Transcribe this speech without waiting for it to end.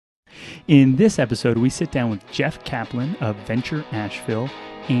In this episode, we sit down with Jeff Kaplan of Venture Asheville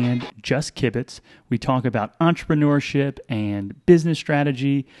and Just Kibitz. We talk about entrepreneurship and business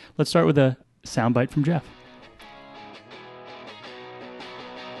strategy. Let's start with a soundbite from Jeff.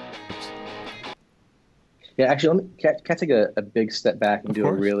 Yeah, actually, can I take a big step back and do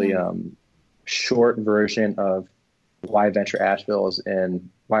a really short version of why Venture Asheville is and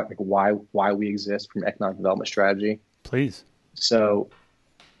why we exist from economic development strategy? Please. So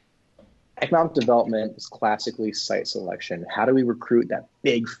economic development is classically site selection. How do we recruit that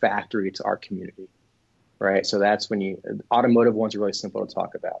big factory to our community, right? So that's when automotive ones are really simple to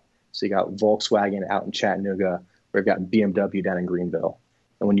talk about. So you got Volkswagen out in Chattanooga, we've got BMW down in Greenville.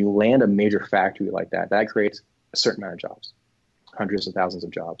 And when you land a major factory like that, that creates a certain amount of jobs, hundreds of thousands of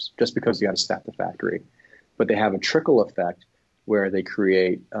jobs, just because you got to staff the factory. But they have a trickle effect where they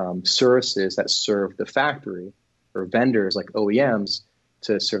create services that serve the factory or vendors like OEMs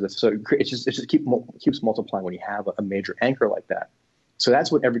to serve the. So it just keeps multiplying when you have a major anchor like that. So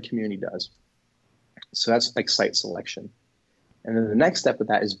that's what every community does. So that's like site selection. And then the next step of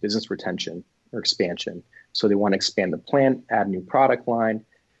that is business retention or expansion. So they want to expand the plant, add a new product line.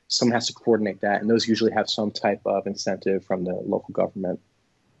 Someone has to coordinate that, and those usually have some type of incentive from the local government.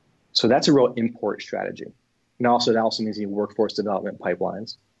 So that's a real import strategy. And also, that also means you need workforce development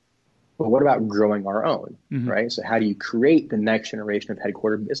pipelines. But what about growing our own, right? So how do you create the next generation of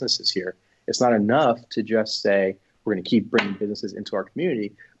headquartered businesses here? It's not enough to just say, we're going to keep bringing businesses into our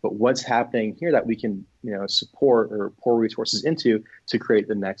community, but what's happening here that we can support or pour resources into to create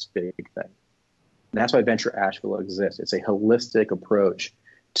the next big thing? And that's why Venture Asheville exists. It's a holistic approach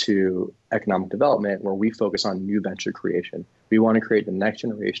to economic development where we focus on new venture creation. We want to create the next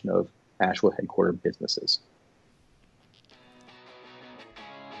generation of Asheville headquartered businesses.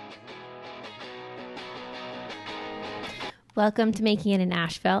 Welcome to Making It in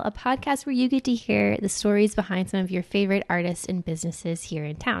Asheville, a podcast where you get to hear the stories behind some of your favorite artists and businesses here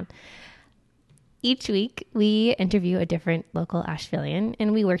in town. Each week, we interview a different local Ashevillean,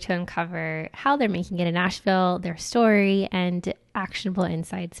 and we work to uncover how they're making it in Asheville, their story, and actionable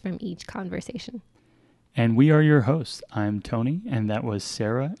insights from each conversation. And we are your hosts. I'm Tony, and that was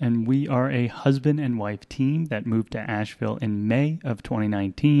Sarah, and we are a husband and wife team that moved to Asheville in May of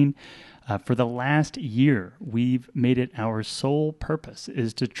 2019. For the last year, we've made it our sole purpose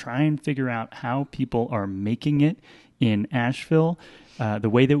is to try and figure out how people are making it in Asheville. The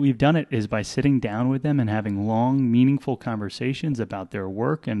way that we've done it is by sitting down with them and having long, meaningful conversations about their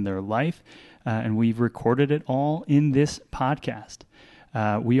work and their life, and we've recorded it all in this podcast.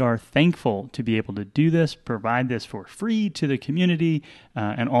 We are thankful to be able to do this, provide this for free to the community,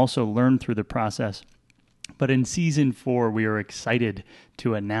 and also learn through the process. But in Season 4, we are excited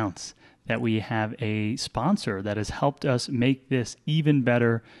to announce that we have a sponsor that has helped us make this even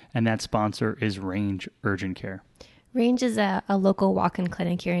better, and that sponsor is Range Urgent Care. Range is a local walk-in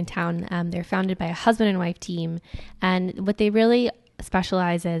clinic here in town. They're founded by a husband and wife team, and what they really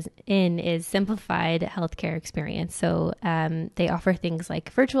specialize in is simplified healthcare experience. So they offer things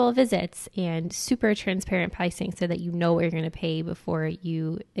like virtual visits and super transparent pricing so that you know what you're going to pay before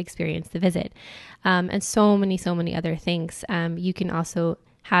you experience the visit, and so many other things. You can also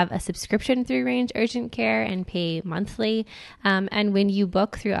have a subscription through Range Urgent Care and pay monthly. And when you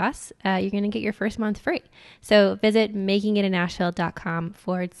book through us, you're going to get your first month free. So visit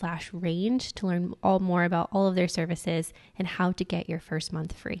makingitinasheville.com/range to learn more about all of their services and how to get your first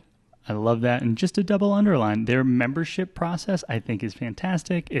month free. I love that. And just to double underline, their membership process, I think, is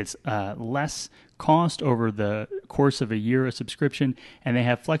fantastic. It's less cost over the course of a year, a subscription, and they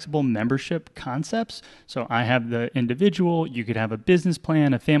have flexible membership concepts. So I have the individual, you could have a business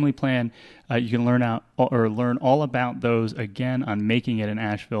plan, a family plan. You can learn all about those again on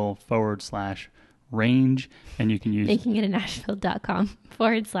makingitinasheville.com/range, and you can use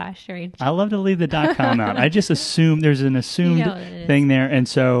makingitinasheville.com/range. I love to leave the .com out. I just assume there's an assumed thing there, and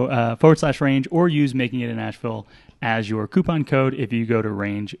so /range, or use Making It in Asheville as your coupon code if you go to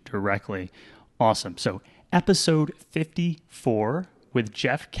Range directly. Awesome. So episode 54 with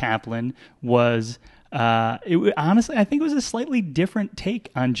Jeff Kaplan was honestly, I think it was a slightly different take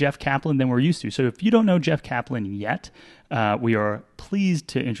on Jeff Kaplan than we're used to. So if you don't know Jeff Kaplan yet, we are pleased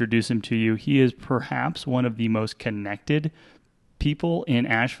to introduce him to you. He is perhaps one of the most connected people in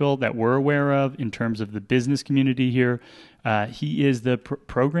Asheville that we're aware of in terms of the business community here. He is the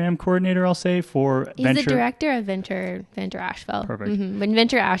program coordinator, I'll say, for He's Venture. the director of Venture Asheville. Perfect. When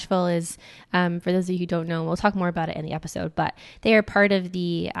Venture Asheville is, for those of you who don't know, we'll talk more about it in the episode, but they are part of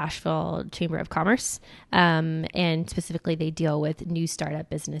the Asheville Chamber of Commerce. And specifically, they deal with new startup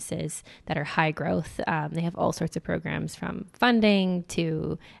businesses that are high growth. They have all sorts of programs from funding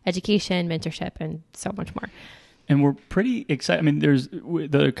to education, mentorship, and so much more. And we're pretty excited. I mean,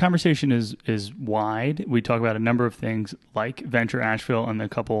 the conversation is wide. We talk about a number of things like Venture Asheville and the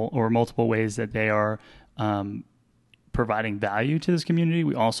couple or multiple ways that they are providing value to this community.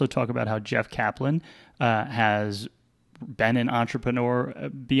 We also talk about how Jeff Kaplan has been an entrepreneur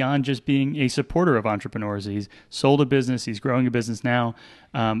beyond just being a supporter of entrepreneurs. He's sold a business. He's growing a business now.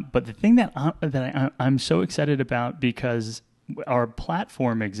 But the thing that I'm so excited about, because our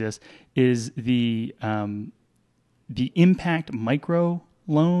platform exists, is the Impact Micro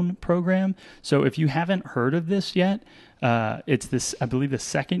Loan Program. So if you haven't heard of this yet, it's this, I believe, the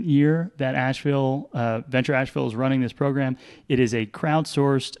second year that Venture Asheville is running this program. It is a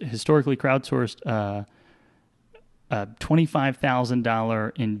historically crowdsourced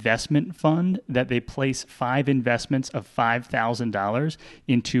 $25,000 investment fund that they place 5 investments of $5,000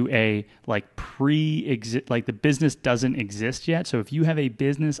 into a the business doesn't exist yet. So if you have a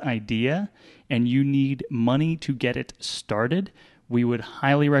business idea and you need money to get it started, we would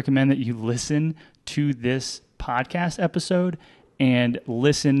highly recommend that you listen to this podcast episode and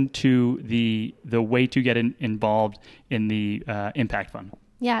listen to the way to get involved in the Impact Fund.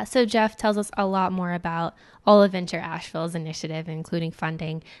 Yeah, so Jeff tells us a lot more about all of Venture Asheville's initiative, including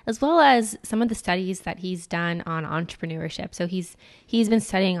funding, as well as some of the studies that he's done on entrepreneurship. So he's been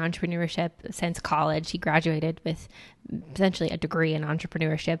studying entrepreneurship since college. He graduated with essentially a degree in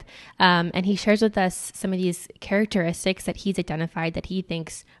entrepreneurship, and he shares with us some of these characteristics that he's identified that he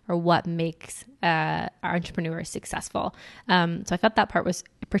thinks are what makes our entrepreneurs successful. So I thought that part was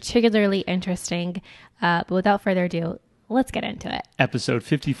particularly interesting. But without further ado, let's get into it. Episode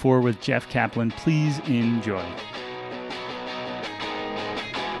 54 with Jeff Kaplan. Please enjoy.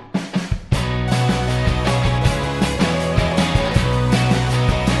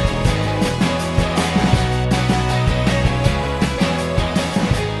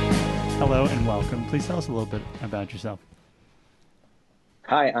 Hello and welcome. Please tell us a little bit about yourself.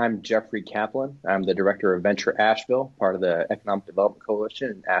 Hi, I'm Jeffrey Kaplan. I'm the director of Venture Asheville, part of the Economic Development Coalition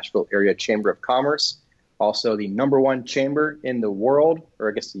and Asheville Area Chamber of Commerce. Also the #1 chamber in the world,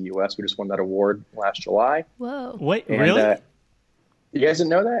 or I guess the U.S. We just won that award last July. Whoa. Wait, really? You guys didn't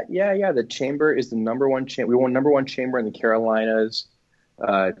know that? Yeah. The chamber is the #1 chamber. We won #1 chamber in the Carolinas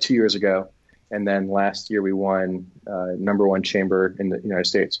 2 years ago. And then last year we won #1 chamber in the United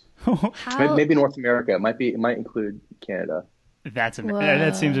States. Maybe North America. It might include Canada. That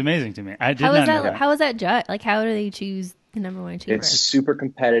seems amazing to me. I did not know that. How is that judged? Like, how do they choose the #1 chamber? It's super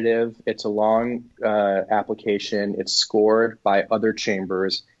competitive. It's a long application. It's scored by other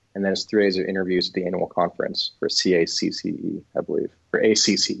chambers, and then it's 3 days of interviews at the annual conference for CACCE, I believe, or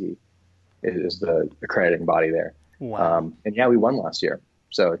ACCE is the accrediting body there. Wow. And yeah, we won last year.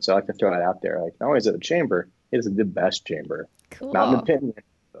 So I like to throw that out there. Like, not only is it a chamber, it is the best chamber. Cool. Not an opinion,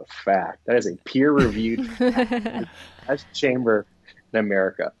 a fact. That is a peer-reviewed best chamber in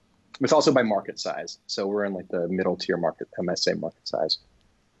America. It's also by market size. So we're in like the middle tier market, MSA market size.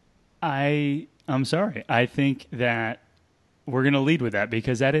 I'm sorry. I think that we're going to lead with that,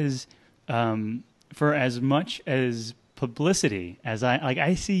 because that is, for as much as publicity as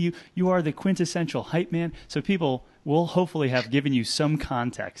I see you are the quintessential hype man. So people will hopefully have given you some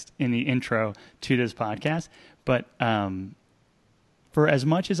context in the intro to this podcast. But for as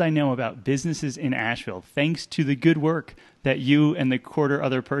much as I know about businesses in Asheville, thanks to the good work that you and the quarter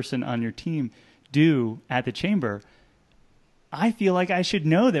other person on your team do at the chamber, I feel like I should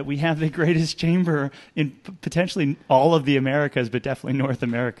know that we have the greatest chamber in potentially all of the Americas, but definitely North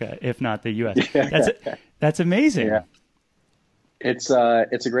America, if not the U.S. That's amazing. Yeah. It's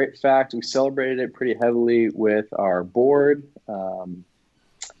a great fact. We celebrated it pretty heavily with our board.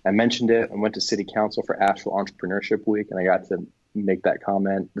 I mentioned it. I went to City Council for Asheville Entrepreneurship Week, and I got to make that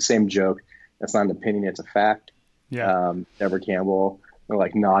comment. The same joke. That's not an opinion. It's a fact. Yeah. Deborah Campbell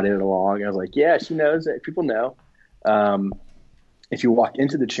nodded along. I was like, yeah, she knows it. People know. If you walk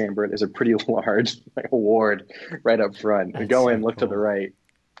into the chamber, there's a pretty large award right up front. That's Go so in, look cool. to the right.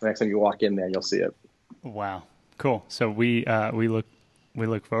 The next time you walk in there, you'll see it. Wow. Cool. So we look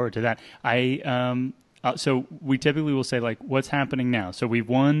forward to that. So we typically will say, like, what's happening now? So we've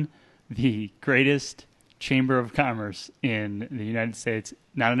won the greatest chamber of commerce in the United States.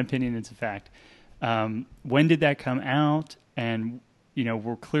 Not an opinion, it's a fact. When did that come out? And,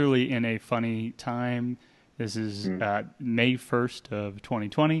 we're clearly in a funny time. This is May 1st of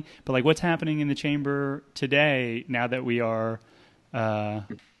 2020. But like, what's happening in the chamber today now that we are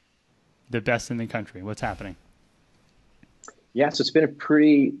the best in the country? What's happening? Yeah, so it's been a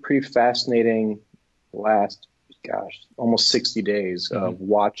pretty fascinating last, almost 60 days of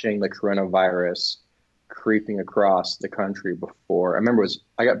watching the coronavirus creeping across the country before. I remember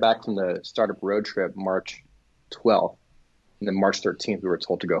I got back from the startup road trip March 12th, and then March 13th we were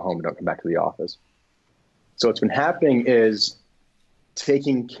told to go home and don't come back to the office. So what's been happening is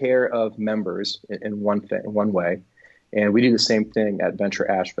taking care of members in one way, and we do the same thing at Venture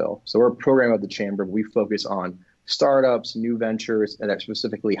Asheville. So we're a program of the chamber. We focus on startups, new ventures, and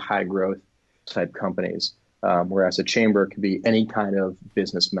specifically high growth type companies. Whereas a chamber could be any kind of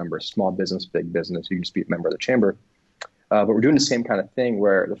business member, small business, big business. You can just be a member of the chamber. But we're doing the same kind of thing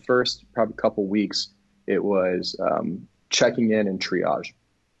where the first probably couple weeks, it was checking in and triage.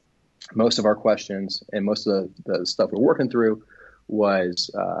 Most of our questions and most of the stuff we're working through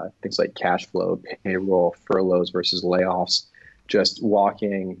was things like cash flow, payroll, furloughs versus layoffs, just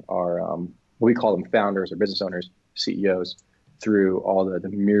walking our, what we call them founders or business owners, CEOs, through all the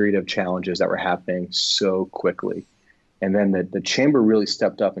myriad of challenges that were happening so quickly. And then the chamber really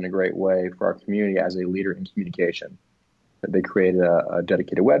stepped up in a great way for our community as a leader in communication. They created a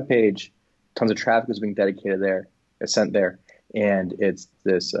dedicated web page, tons of traffic was being sent there. And it's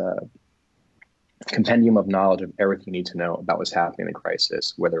this compendium of knowledge of everything you need to know about what's happening in the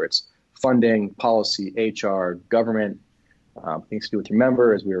crisis, whether it's funding, policy, HR, government, things to do with your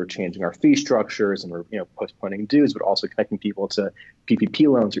members. We were changing our fee structures and we're postponing dues, but also connecting people to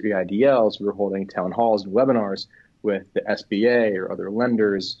PPP loans or EIDLs. We were holding town halls and webinars with the SBA or other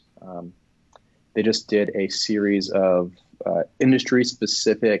lenders. They just did a series of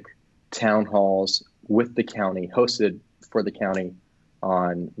industry-specific town halls with the county, hosted for the county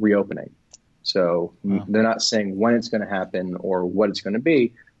on reopening. So They're not saying when it's going to happen or what it's going to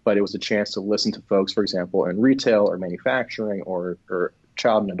be, but it was a chance to listen to folks, for example, in retail or manufacturing or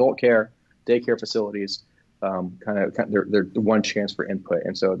child and adult care, daycare facilities, they're one chance for input.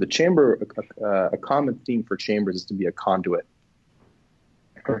 And so the chamber, a common theme for chambers is to be a conduit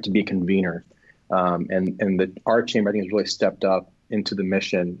or to be a convener. Our chamber, I think, has really stepped up into the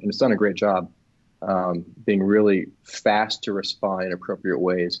mission, and it's done a great job being really fast to respond in appropriate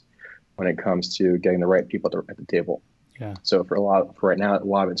ways when it comes to getting the right people at the table. Yeah. So for right now, a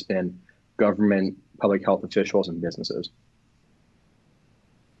lot of it's been government, public health officials, and businesses.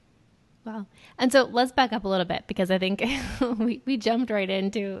 Wow. And so let's back up a little bit, because I think we jumped right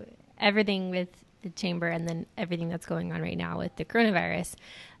into everything with the chamber and then everything that's going on right now with the coronavirus.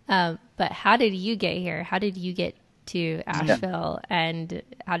 But how did you get here? How did you get to Asheville, and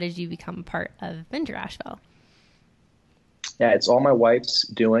how did you become part of Venture Asheville? Yeah, it's all my wife's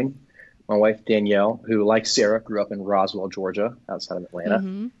doing. My wife, Danielle, who, like Sarah, grew up in Roswell, Georgia, outside of Atlanta.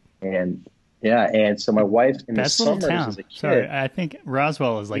 Mm-hmm. And so my wife in the summers as a kid. Sorry, I think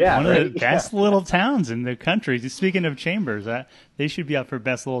Roswell is one of the best little towns in the country. Speaking of chambers, they should be up for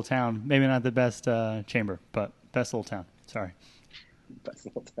best little town. Maybe not the best chamber, but best little town. Sorry. Best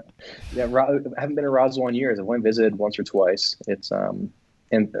little town. Yeah, I haven't been to Roswell in years. I've only visited once or twice. It's and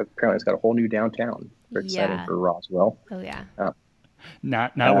apparently it's got a whole new downtown. Very exciting for Roswell. Oh yeah.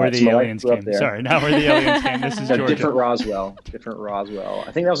 Not where the aliens came. Sorry, not where the aliens came. This is Georgia. Different Roswell.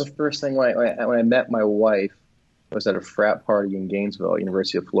 I think that was the first thing when I met my wife. I was at a frat party in Gainesville,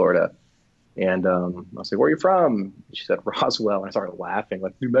 University of Florida. And I was like, "Where are you from?" She said, "Roswell." And I started laughing,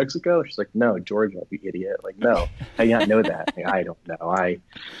 like, "New Mexico?" She's like, "No, Georgia, you idiot." Like, no, how do you not know that? Like, I don't know. I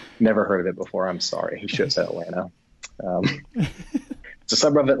never heard of it before. I'm sorry. He should have said Atlanta. It's a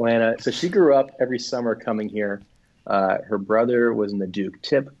suburb of Atlanta. So she grew up every summer coming here. Her brother was in the Duke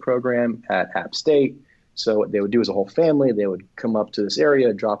TIP program at App State. So what they would do as a whole family, they would come up to this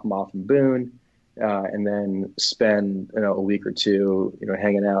area, drop them off in Boone, and then spend a week or two,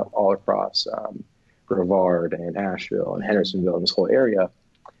 hanging out all across Brevard and Asheville and Hendersonville and this whole area.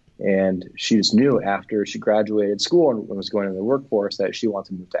 And she just knew after she graduated school and was going into the workforce that she wanted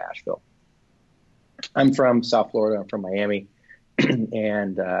to move to Asheville. I'm from South Florida. I'm from Miami.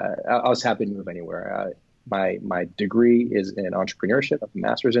 And I was happy to move anywhere. My degree is in entrepreneurship. I have a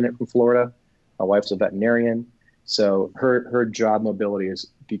master's in it from Florida. My wife's a veterinarian. So her job mobility is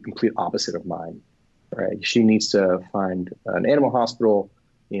the complete opposite of mine, right? She needs to find an animal hospital,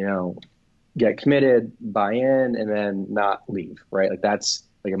 get committed, buy in, and then not leave, right? Like that's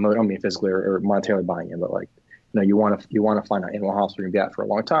like, I don't mean physically or monetarily buying in, but like, you want to find an animal hospital you can be at for a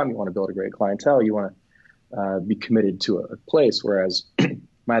long time. You want to build a great clientele. You want to be committed to a place. Whereas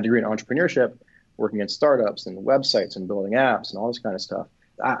my degree in entrepreneurship, working in startups and websites and building apps and all this kind of stuff.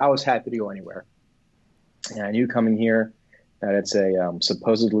 I was happy to go anywhere. And I knew coming here that it's a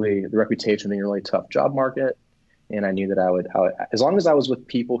supposedly the reputation being a really tough job market. And I knew that I would, as long as I was with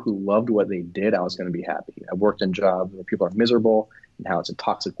people who loved what they did, I was going to be happy. I worked in jobs where people are miserable and how it's a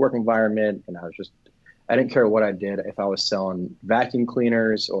toxic work environment. And I didn't care what I did. If I was selling vacuum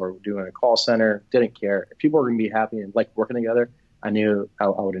cleaners or doing a call center, didn't care. If people were going to be happy and like working together, I knew I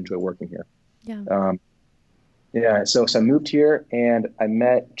would enjoy working here. Yeah. So I moved here and I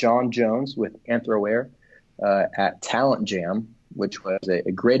met John Jones with AnthroAware at Talent Jam, which was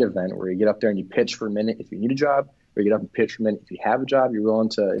a great event where you get up there and you pitch for a minute if you need a job, or you get up and pitch for a minute if you have a job, you're willing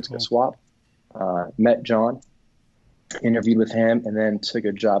to swap. Met John, interviewed with him, and then took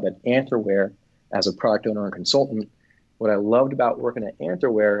a job at AnthroAware as a product owner and consultant. What I loved about working at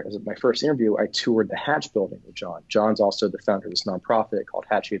AnthroAware is at my first interview, I toured the Hatch building with John. John's also the founder of this nonprofit called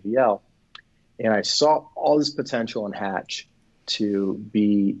Hatch AVL. And I saw all this potential in Hatch to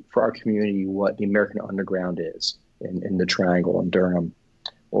be, for our community, what the American Underground is in the Triangle in Durham,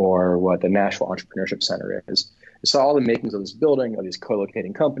 or what the Nashville Entrepreneurship Center is. I saw all the makings of this building, of these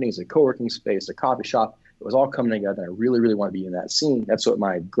co-locating companies, a co-working space, a coffee shop. It was all coming together. And I really, really want to be in that scene. That's what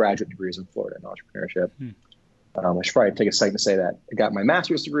my graduate degree is in Florida in entrepreneurship. I should probably take a second to say that I got my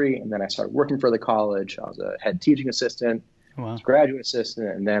master's degree, and then I started working for the college. I was a head teaching assistant, graduate assistant,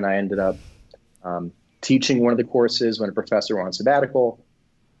 and then I ended up teaching one of the courses when a professor went on sabbatical.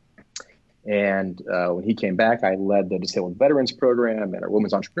 And when he came back, I led the Disabled Veterans Program and our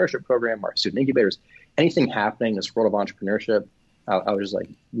Women's Entrepreneurship Program, our student incubators. Anything happening in this world of entrepreneurship, I was just like,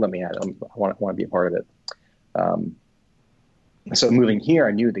 let me at it. I want to be a part of it. So moving here,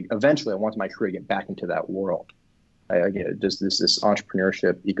 I knew that eventually I wanted my career to get back into that world. I get just this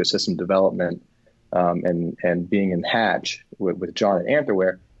entrepreneurship ecosystem development, and being in Hatch with John at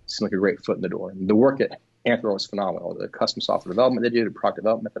AnthroAware seemed like a great foot in the door. And the work at AnthroAware was phenomenal. The custom software development they do, the product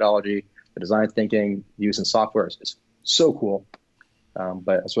development methodology, the design thinking, using software is so cool.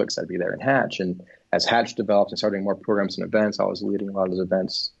 But I was so excited to be there in Hatch. And as Hatch developed and started doing more programs and events, I was leading a lot of those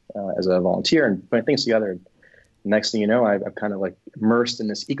events as a volunteer and putting things together. Next thing you know, I've kind of like immersed in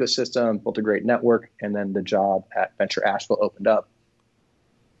this ecosystem, built a great network, and then the job at Venture Asheville opened up.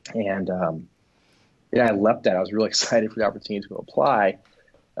 And I left that. I was really excited for the opportunity to apply.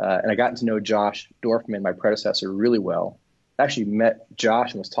 And I got to know Josh Dorfman, my predecessor, really well. I actually met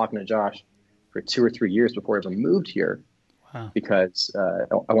Josh and was talking to Josh for 2 or 3 years before I ever moved here. Wow. Because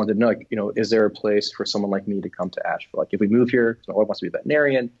I wanted to know, is there a place for someone like me to come to Asheville? Like, if we move here, my wife wants to be a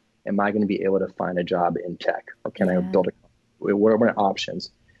veterinarian, am I going to be able to find a job in tech, or can I build what are my options?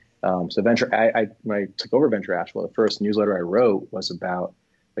 So when I took over Venture Asheville, the first newsletter I wrote was about,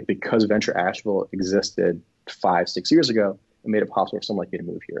 like, because Venture Asheville existed 5-6 years ago, it made it possible for someone like me to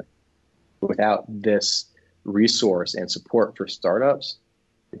move here. Without this resource and support for startups,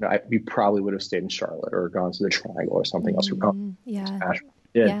 we probably would have stayed in Charlotte or gone to the Triangle or something else.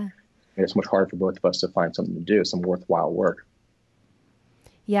 It's much harder for both of us to find something to do, some worthwhile work.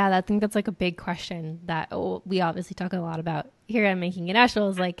 Yeah, I think that's like a big question that we obviously talk a lot about here at Making It Asheville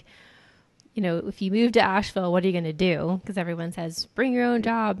is like, if you move to Asheville, what are you going to do? Because everyone says, bring your own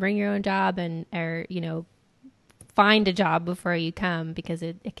job or find a job before you come, because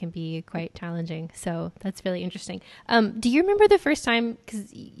it can be quite challenging. So that's really interesting. Do you remember the first time,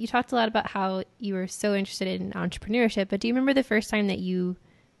 because you talked a lot about how you were so interested in entrepreneurship, but do you remember the first time that you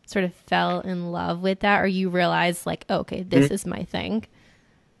sort of fell in love with that, or you realized like, oh, okay, this is my thing?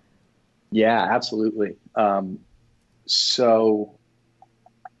 Yeah, absolutely. So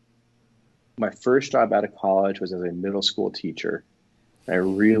my first job out of college was as a middle school teacher. I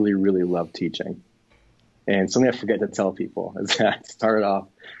really, really loved teaching. And something I forget to tell people is that I started off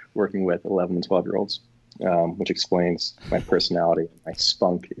working with 11 and 12-year-olds, which explains my personality, my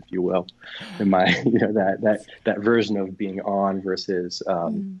spunk, if you will, and my, that version of being on versus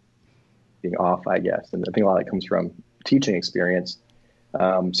being off, I guess. And I think a lot of that comes from teaching experience.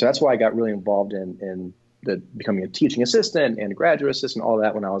 So that's why I got really involved in becoming a teaching assistant and a graduate assistant, all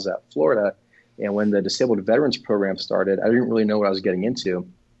that when I was at Florida. And when the Disabled Veterans Program started, I didn't really know what I was getting into.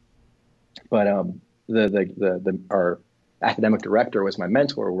 But our academic director was my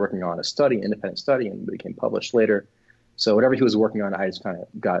mentor, working on an independent study, and became published later. So whatever he was working on, I just kind of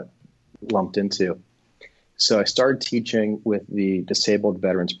got lumped into. So I started teaching with the Disabled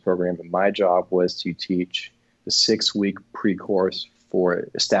Veterans Program, and my job was to teach the 6-week pre-course for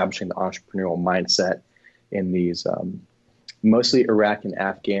establishing the entrepreneurial mindset in these mostly Iraq and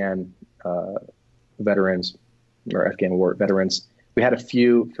Afghan veterans, or Afghan war veterans. We had a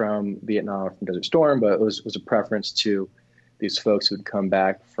few from Vietnam or from Desert Storm, but it was a preference to these folks who'd come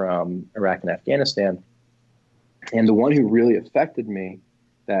back from Iraq and Afghanistan. And the one who really affected me,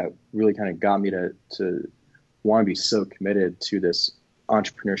 that really kind of got me to want to be so committed to this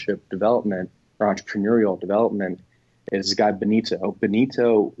entrepreneurship development or entrepreneurial development, is this guy Benito.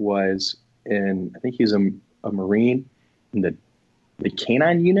 Benito was I think he's a Marine in the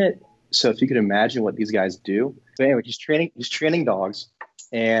canine unit. So if you could imagine what these guys do. So anyway, he's training dogs,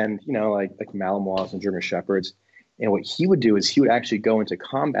 and like Malinois and German Shepherds. And what he would do is he would actually go into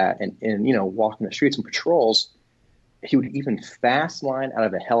combat and walk in the streets and patrols. He would even fast line out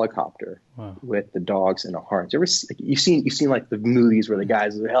of a helicopter. Wow. With the dogs in a harness. You've seen like the movies where the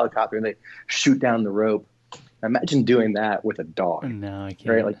guys in the helicopter and they shoot down the rope. Imagine doing that with a dog. No, I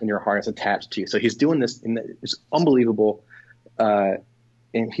can't. Right, like in your harness attached to you. So he's doing this, it's unbelievable.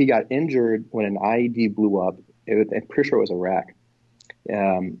 And he got injured when an IED blew up. I'm pretty sure it was Iraq.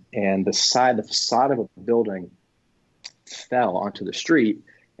 And the facade of a building fell onto the street,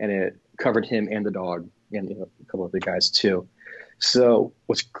 and it covered him and the dog and a couple of the guys too. So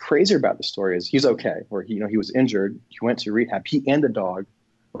what's crazy about the story is he's okay. Where he was injured, he went to rehab. He and the dog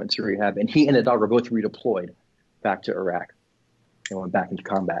went to rehab, and he and the dog were both redeployed back to Iraq and went back into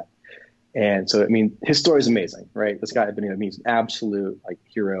combat. And so, I mean, his story is amazing, right? This guy, he's an absolute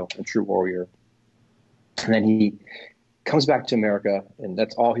hero and true warrior. And then he comes back to America, and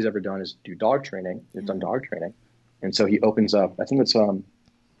that's all he's ever done is do dog training. He's done dog training. And so he opens up, I think it's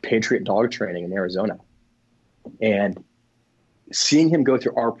Patriot Dog Training in Arizona. And seeing him go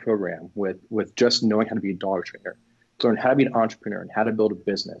through our program with just knowing how to be a dog trainer, to learn how to be an entrepreneur and how to build a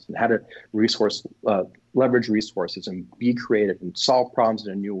business and how to leverage resources and be creative and solve problems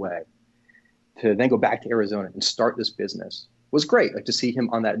in a new way, to then go back to Arizona and start this business was great. To see him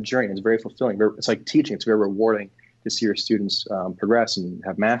on that journey, it's very fulfilling. It's like teaching. It's very rewarding to see your students progress and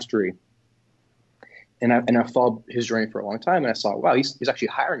have mastery. And I followed his journey for a long time, and I saw, wow, he's actually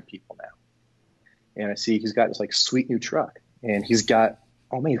hiring people now. And I see he's got this sweet new truck, and he's got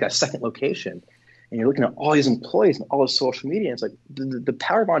a second location. And you're looking at all these employees and all his social media. And it's like the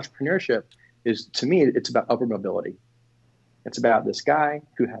power of entrepreneurship is, to me, it's about upward mobility. It's about this guy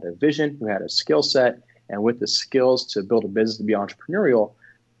who had a vision, who had a skill set, and with the skills to build a business, to be entrepreneurial,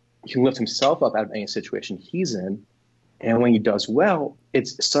 he can lift himself up out of any situation he's in. And when he does well,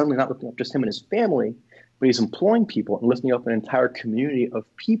 it's suddenly not lifting up just him and his family, but he's employing people and lifting up an entire community of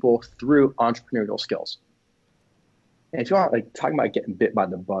people through entrepreneurial skills. And if you want, talking about getting bit by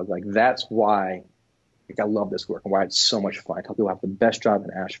the bug, that's why I love this work and why it's so much fun. I tell people I have the best job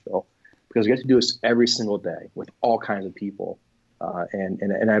in Asheville because we get to do this every single day with all kinds of people.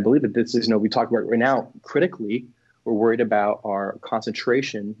 And I believe that this is, we talk about right now, critically, we're worried about our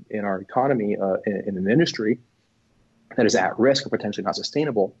concentration in our economy in an industry that is at risk or potentially not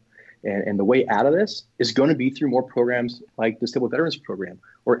sustainable. And the way out of this is going to be through more programs like the Disabled Veterans Program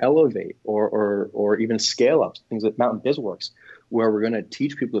or Elevate or even Scale Ups, things like Mountain BizWorks, where we're going to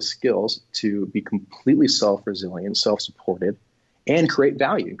teach people the skills to be completely self-resilient, self-supported, and create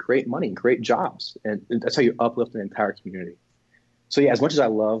value, and create money, and create jobs. And that's how you uplift an entire community. So yeah, as much as I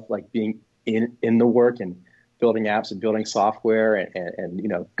love being in the work and building apps and building software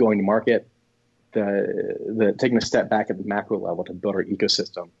and going to market, the taking a step back at the macro level to build our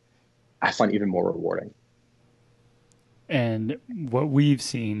ecosystem, I find even more rewarding. And what we've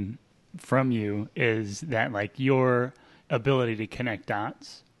seen from you is that your ability to connect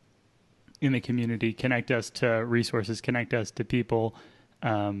dots in the community, connect us to resources, connect us to people,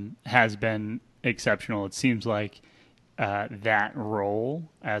 has been exceptional. It seems like that role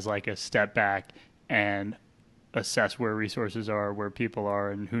as a step back and assess where resources are, where people are,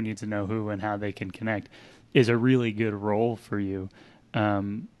 and who needs to know who and how they can connect is a really good role for you.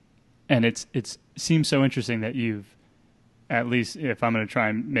 And it seems so interesting that you've, at least if I'm going to try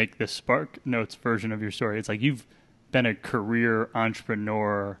and make the Spark Notes version of your story, it's you've been a career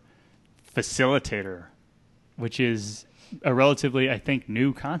entrepreneur facilitator, which is a relatively, I think,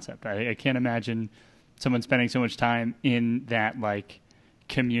 new concept. I can't imagine someone spending so much time in that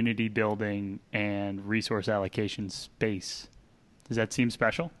community building and resource allocation space. Does that seem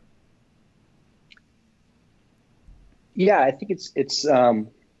special? Yeah, I think it's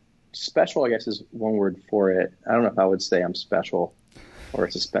special, I guess, is one word for it. I don't know if I would say I'm special or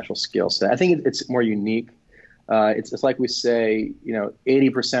it's a special skill set. I think it's more unique. It's like we say,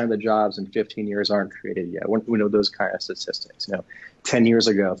 80% of the jobs in 15 years aren't created yet. We know those kind of statistics. 10 years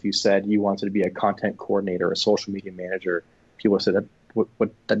ago, if you said you wanted to be a content coordinator, a social media manager, people said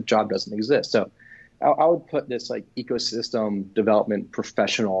that job doesn't exist. So I would put this ecosystem development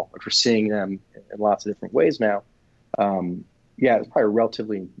professional, which we're seeing them in lots of different ways now. It's probably a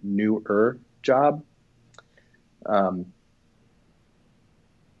relatively newer job.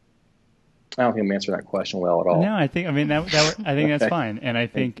 I don't think I'm answering that question well at all. No, I think, I mean, I think that's Okay. fine. And I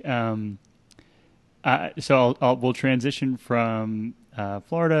think, so we'll transition from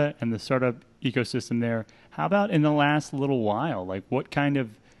Florida and the startup ecosystem there. How about in the last little while? Like, what kind of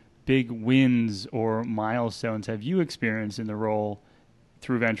big wins or milestones have you experienced in the role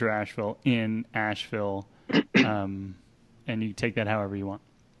through Venture Asheville in Asheville? And you take that however you want.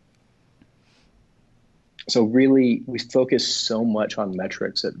 So really, we focus so much on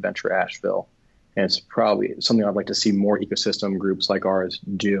metrics at Venture Asheville, and it's probably something I'd like to see more ecosystem groups like ours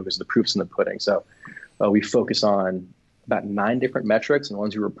do, because the proof's in the pudding. So we focus on about 9 different metrics, and the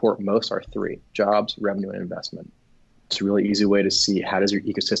ones we report most are 3: jobs, revenue, and investment. It's a really easy way to see how does your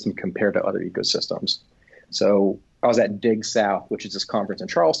ecosystem compare to other ecosystems. So I was at Dig South, which is this conference in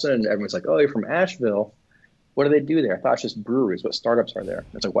Charleston, and everyone's like, "Oh, you're from Asheville. What do they do there?" I thought it's just breweries. What startups are there?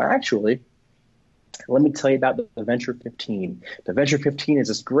 And it's like, well, actually, let me tell you about the Venture 15. The Venture 15 is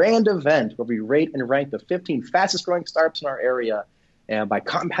this grand event where we rate and rank the 15 fastest growing startups in our area, and by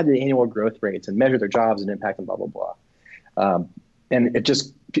compounded annual growth rates, and measure their jobs and impact and blah, blah, blah. And it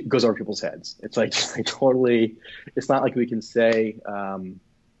just goes over people's heads. It's like totally, it's not like we can say,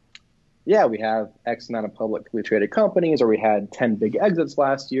 yeah, we have X amount of publicly traded companies, or we had 10 big exits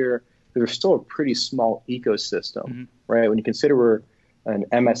last year. There's still a pretty small ecosystem, right? When you consider we're an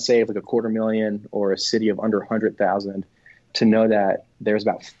MSA of like 250,000 or a city of under 100,000, to know that there's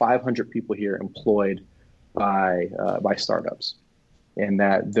about 500 people here employed by startups, and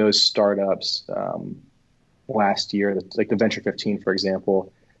that those startups last year, like the Venture 15, for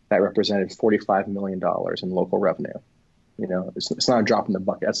example, that represented $45 million in local revenue. You know, it's not a drop in the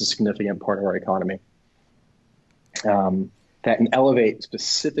bucket. That's a significant part of our economy. That in Elevate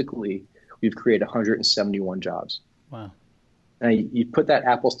specifically, we've created 171 jobs. Wow. Now, you put that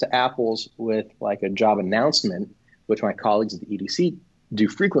apples to apples with like a job announcement, which my colleagues at the EDC do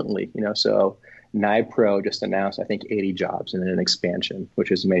frequently. You know, so NIPRO just announced, I think, 80 jobs in an expansion, which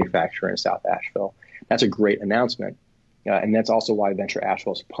is a manufacturer in South Asheville. That's a great announcement. And that's also why Venture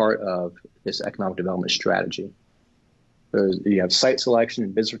Asheville is part of this economic development strategy. You have site selection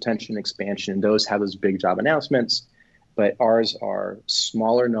and business retention, expansion, and those have those big job announcements. But ours are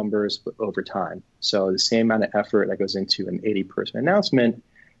smaller numbers, but over time. So the same amount of effort that goes into an 80-person announcement,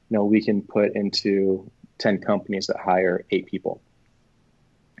 you know, we can put into 10 companies that hire 8 people,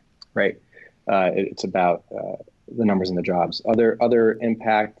 right? It's about the numbers and the jobs. Other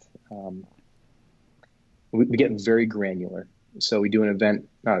impact, we get very granular. So we do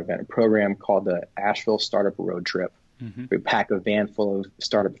a program called the Asheville Startup Road Trip. We pack a van full of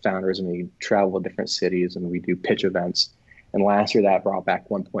startup founders, and we travel to different cities, and we do pitch events. And last year that brought back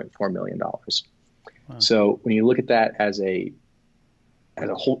 $1.4 million. Wow. So when you look at that as a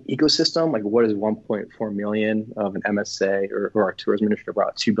whole ecosystem, like what is 1.4 million of an MSA, or our tourism industry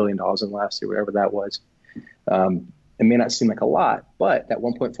brought $2 billion in last year, whatever that was. It may not seem like a lot, but that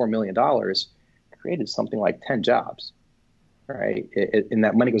 $1.4 million created something like 10 jobs, right? And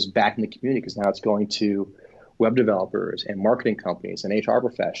that money goes back in the community, because now it's going to web developers and marketing companies and HR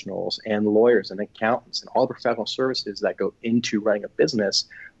professionals and lawyers and accountants, and all the professional services that go into running a business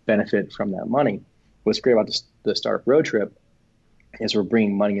benefit from that money. What's great about the Startup Road Trip is we're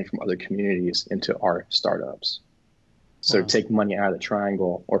bringing money in from other communities into our startups. So Wow. take money out of the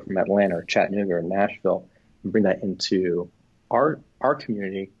Triangle, or from Atlanta or Chattanooga or Nashville, and bring that into our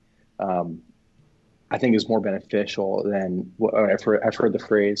community. I think is more beneficial than I've heard the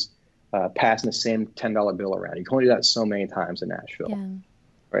phrase, passing the same $10 bill around. You can only do that so many times in Nashville,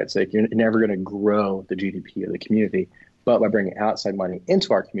 right? It's like you're never going to grow the GDP of the community, but by bringing outside money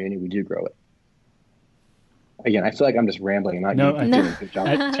into our community, we do grow it. Again, I feel like I'm just rambling and not doing a good job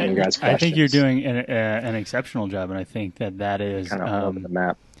answering your guys' questions. I think you're doing an exceptional job, and I think that is kind of all over the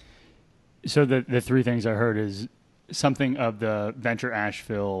map. So the 3 things I heard is something of the Venture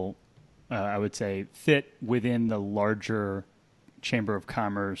Asheville, I would say, fit within the larger Chamber of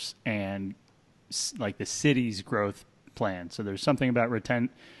Commerce and like the city's growth plan. So there's something about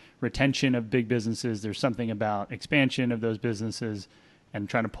retention of big businesses. There's something about expansion of those businesses and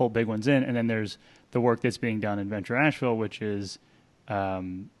trying to pull big ones in. And then there's the work that's being done in Venture Asheville, which is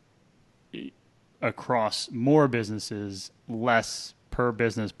across more businesses, less per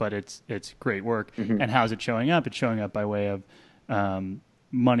business, but it's great work. And how's it showing up? It's showing up by way of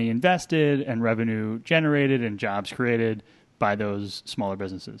money invested and revenue generated and jobs created by those smaller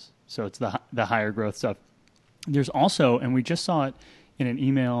businesses. So it's the higher growth stuff. There's also, and we just saw it in an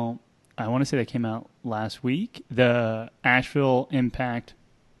email, I want to say that came out last week, the Asheville Impact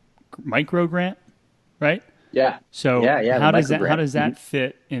Micro Grant, right? Yeah. So yeah, how does that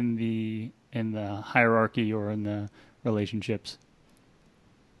fit in the hierarchy or in the relationships?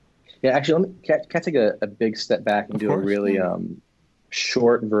 Yeah, actually, can I take a big step back and Of do a course. really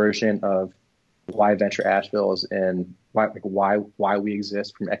short version of why Venture Asheville is and why we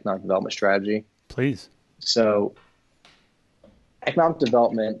exist from economic development strategy. Please. So economic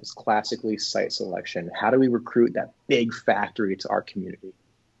development is classically site selection. How do we recruit that big factory to our community,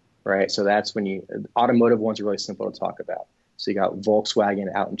 right? So that's when automotive ones are really simple to talk about. So you got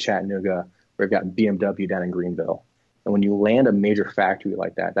Volkswagen out in Chattanooga, or you've got BMW down in Greenville. And when you land a major factory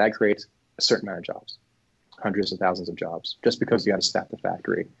like that, that creates a certain amount of jobs, hundreds of thousands of jobs, just because you got to staff the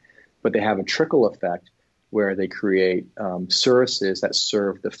factory. But they have a trickle effect where they create services that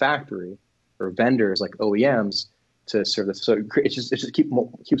serve the factory, or vendors like OEMs to serve this. So it just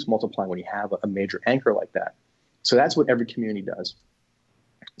keeps multiplying when you have a major anchor like that. So that's what every community does.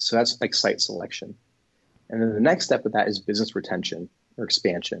 So that's like site selection. And then the next step of that is business retention or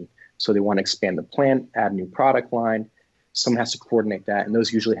expansion. So they want to expand the plant, add a new product line. Someone has to coordinate that. And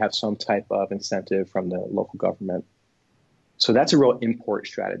those usually have some type of incentive from the local government. So that's a real import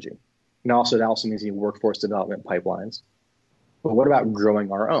strategy. And also, that also means you need workforce development pipelines. But what about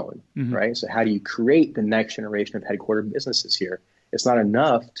growing our own, right? So how do you create the next generation of headquartered businesses here? It's not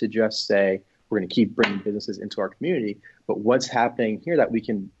enough to just say, we're going to keep bringing businesses into our community, but what's happening here that we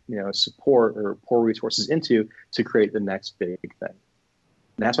can, support or pour resources into to create the next big thing.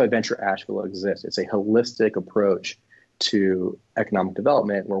 And that's why Venture Asheville exists. It's a holistic approach to economic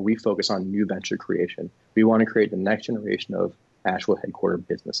development where we focus on new venture creation. We want to create the next generation of Asheville headquartered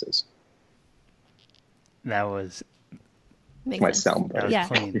businesses. That was might sound better.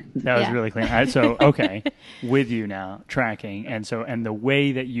 That was clean. That was really clean. So, okay, with you now, tracking. And the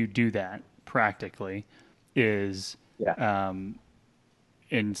way that you do that practically is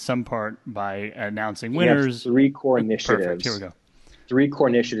in some part by announcing winners. We have three core initiatives. Perfect. Here we go. Three core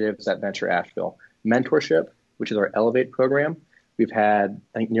initiatives at Venture Asheville. Mentorship, which is our Elevate program. We've had,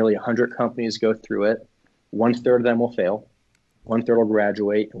 I think, nearly 100 companies go through it. 1/3 of them will fail. 1/3 will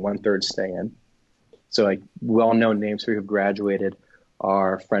graduate, and 1/3 stay in. So like well-known names who have graduated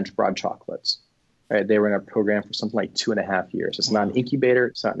are French Broad Chocolates. Right? They were in our program for something like 2.5 years. It's not an incubator.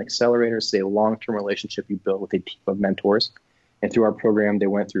 It's not an accelerator. It's a long-term relationship you build with a team of mentors. And through our program, they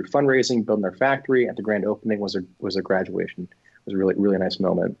went through fundraising, building their factory. At the grand opening was a graduation. It was a really, really nice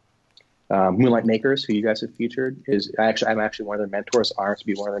moment. Moonlight Makers, who you guys have featured, I'm actually one of their mentors, honored to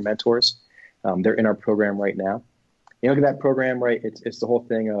be one of their mentors. They're in our program right now. You look at that program, right? It's the whole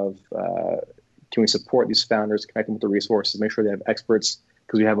thing of can we support these founders, connect them with the resources, make sure they have experts,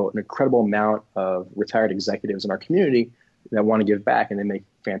 because we have an incredible amount of retired executives in our community that want to give back, and they make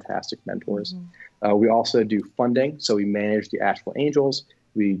fantastic mentors. We also do funding. So we manage the Asheville Angels.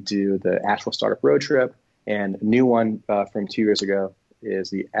 We do the Asheville Startup Road Trip. And a new one from 2 years ago is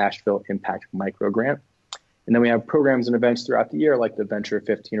the Asheville Impact Micro Grant. And then we have programs and events throughout the year like the Venture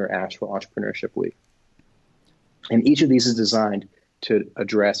 15 or Asheville Entrepreneurship Week. And each of these is designed to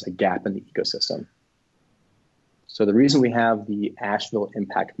address a gap in the ecosystem. So the reason we have the Asheville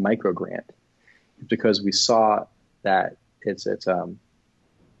Impact Micro Grant is because we saw that it's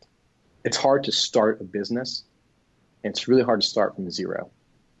hard to start a business, and it's really hard to start from zero.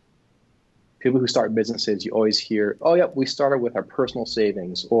 People who start businesses, you always hear, oh, yep, we started with our personal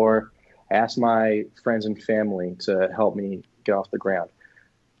savings, or I asked my friends and family to help me get off the ground.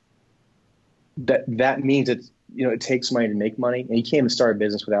 That means it takes money to make money, and you can't even start a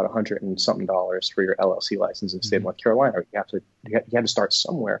business without $100 and something for your LLC license in the state of North Carolina. You have to start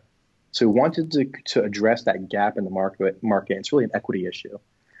somewhere. So we wanted to address that gap in the market. It's really an equity issue.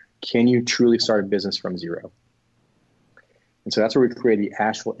 Can you truly start a business from zero? And so that's where we created the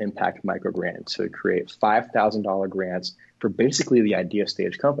Asheville Impact Micro Grant to create $5,000 grants for basically the idea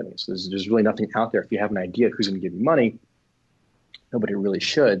stage companies. So there's really nothing out there. If you have an idea, who's going to give you money? Nobody really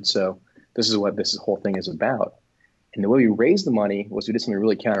should. So this is what this whole thing is about. And the way we raised the money was we did something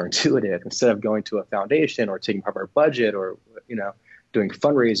really counterintuitive. Instead of going to a foundation or taking part of our budget or doing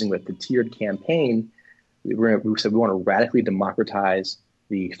fundraising with the tiered campaign, we said we want to radically democratize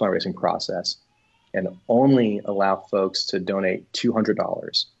the fundraising process and only allow folks to donate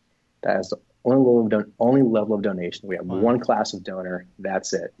 $200. That is the only level of donation. We have one class of donor.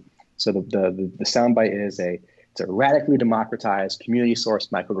 That's it. So the soundbite is it's a radically democratized community-sourced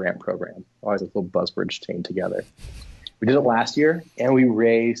microgrant program. Always a little buzzword chained together. We did it last year, and we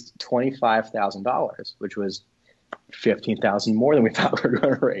raised $25,000, which was $15,000 more than we thought we were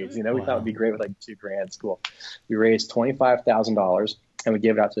going to raise. We thought it'd be great with like $2,000. Cool. We raised $25,000, and we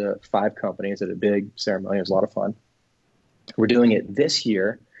gave it out to 5 companies at a big ceremony. It was a lot of fun. We're doing it this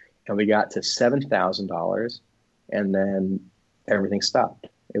year, and we got to $7,000, and then everything stopped.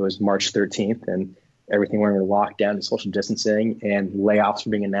 It was March 13th, and everything went into lockdown and social distancing, and layoffs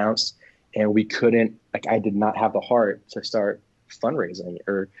were being announced. And we couldn't, like, I did not have the heart to start fundraising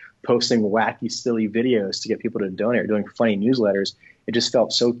or posting wacky, silly videos to get people to donate or doing funny newsletters. It just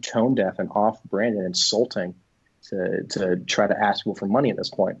felt so tone deaf and off brand and insulting to try to ask people for money at this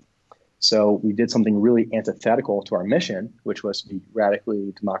point. So we did something really antithetical to our mission, which was to be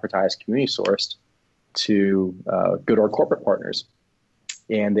radically democratized, community sourced to go to our corporate partners.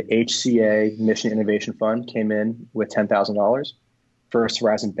 And the HCA Mission Innovation Fund came in with $10,000. First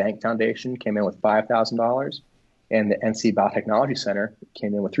Horizon Bank Foundation came in with $5,000. And the NC Biotechnology Center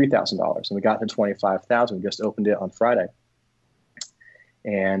came in with $3,000. And we got to $25,000. We just opened it on Friday.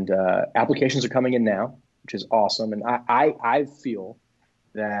 And applications are coming in now, which is awesome. And I feel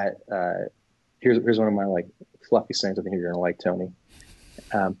that here's one of my like fluffy sayings I think you're going to like, Tony.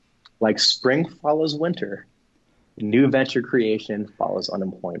 Like spring follows winter, new venture creation follows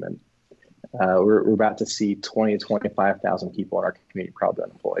unemployment. We're about to see 20 to 25,000 people in our community probably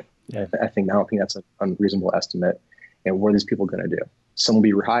unemployed. Yeah. I don't think that's an unreasonable estimate. And what are these people going to do? Some will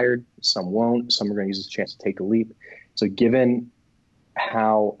be rehired, some won't. Some are going to use this chance to take a leap. So given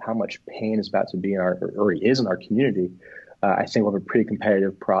how much pain is about to be in our, or already is in our community, I think we'll have a pretty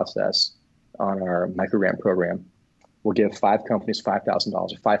competitive process on our microgrant program. We'll give 5 companies $5,000, or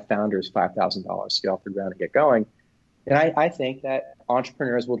 5 founders $5,000 to get off the ground and get going. And I think that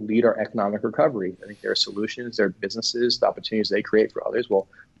entrepreneurs will lead our economic recovery. I think their solutions, their businesses, the opportunities they create for others will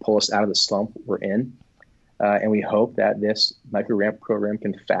pull us out of the slump we're in. And we hope that this microgrant program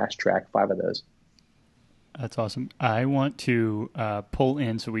can fast track 5 of those. That's awesome. I want to pull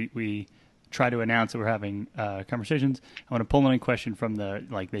in, so we try to announce that we're having conversations. I want to pull in a question from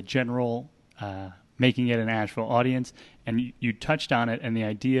the general Making It in Asheville audience, and you touched on it, and the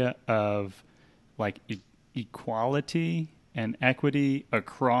idea of like equality and equity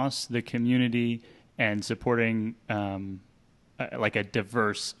across the community and supporting like a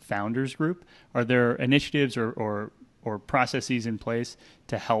diverse founders group. Are there initiatives or processes in place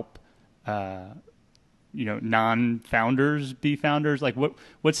to help non-founders be founders? Like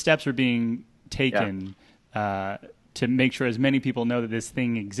what steps are being taken to make sure as many people know that this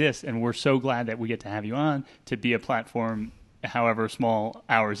thing exists? And we're so glad that we get to have you on to be a platform, however small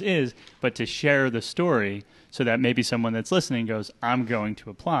ours is, but to share the story so that maybe someone that's listening goes, I'm going to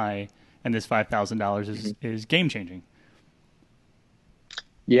apply, and this $5,000 is game changing.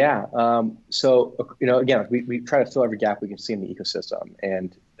 Yeah. So, again, we try to fill every gap we can see in the ecosystem,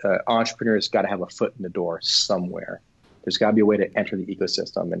 and entrepreneurs got to have a foot in the door somewhere. There's got to be a way to enter the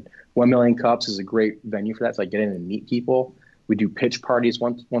ecosystem. And 1 Million Cups is a great venue for that. It's like get in and meet people. We do pitch parties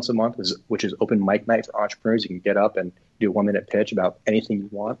once a month, which is open mic night for entrepreneurs. You can get up and do a 1-minute pitch about anything you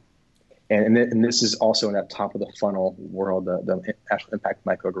want. And this is also in that top of the funnel world, the Asheville Impact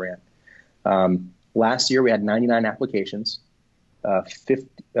Micro Grant. Last year, we had 99 applications.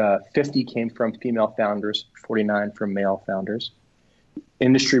 50 came from female founders, 49 from male founders.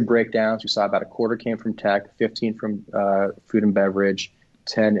 Industry breakdowns, we saw about a quarter came from tech, 15 from food and beverage,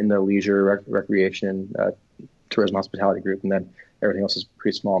 10 in the leisure, recreation, tourism, hospitality group, and then everything else is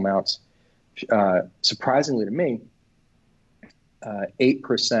pretty small amounts. Surprisingly to me,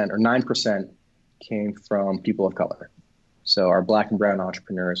 8% or 9% came from people of color. So our Black and brown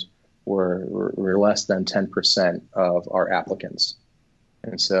entrepreneurs were less than 10% of our applicants.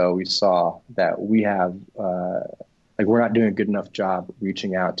 And so we saw that we have, we're not doing a good enough job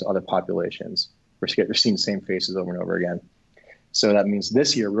reaching out to other populations. We're seeing the same faces over and over again. So that means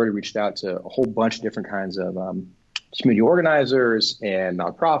this year we already reached out to a whole bunch of different kinds of community organizers and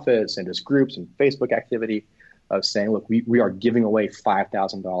nonprofits and just groups and Facebook activity of saying, look, we are giving away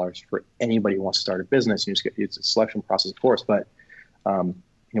 $5,000 for anybody who wants to start a business. It's a selection process, of course, but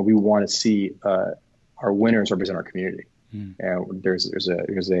we want to see our winners represent our community. And there's a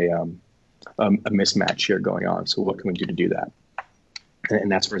mismatch here going on. So what can we do to do that? And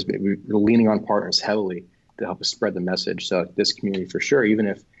that's where we're leaning on partners heavily to help us spread the message. So this community, for sure, even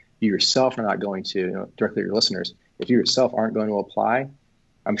if you yourself are not going to, directly to your listeners, if you yourself aren't going to apply,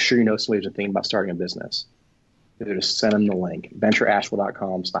 I'm sure somebody who's thinking about starting a business. Just send them the link,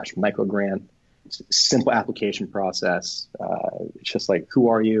 ventureasheville.com/microgrant. It's a simple application process. It's just like, who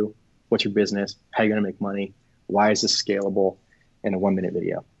are you? What's your business? How are you going to make money? Why is this scalable? In a 1-minute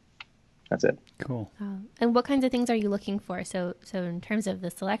video. That's it. Cool. And what kinds of things are you looking for? So in terms of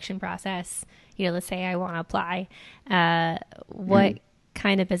the selection process, let's say I want to apply. What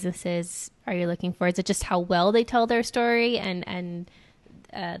kind of businesses are you looking for? Is it just how well they tell their story and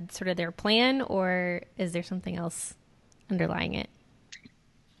sort of their plan, or is there something else underlying it?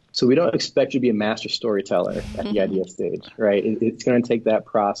 So we don't expect you to be a master storyteller at the idea stage, right? It's going to take that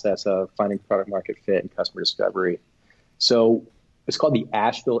process of finding product market fit and customer discovery. So it's called the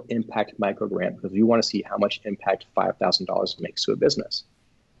Asheville Impact Micro Grant because we want to see how much impact $5,000 makes to a business.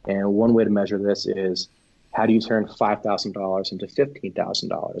 And one way to measure this is how do you turn $5,000 into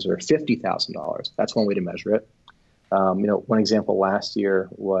 $15,000 or $50,000? That's one way to measure it. One example last year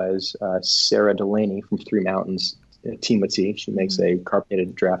was Sarah Delaney from Three Mountains Tima Tea. She makes a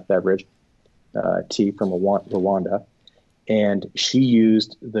carbonated draft beverage tea from Rwanda. And she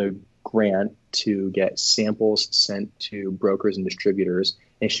used the grant to get samples sent to brokers and distributors.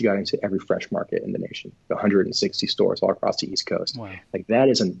 And she got into every fresh market in the nation, 160 stores all across the East Coast. Wow. Like that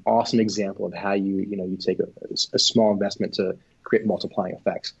is an awesome example of how you take a small investment to create multiplying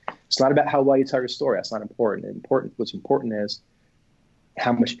effects. It's not about how well you tell your story. That's not important. What's important is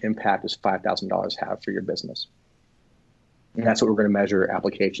how much impact does $5,000 have for your business? And that's what we're going to measure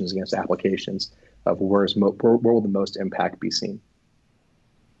applications against applications of where will the most impact be seen.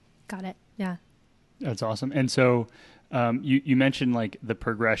 Got it. Yeah. That's awesome. And so you mentioned like the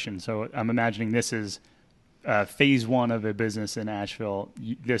progression. So I'm imagining this is phase one of a business in Asheville.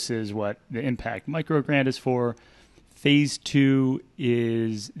 This is what the Impact Micro Grant is for. Phase two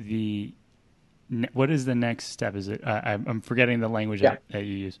is what is the next step? Is it? I'm forgetting the language that you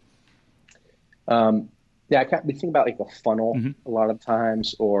use. We think about like a funnel a lot of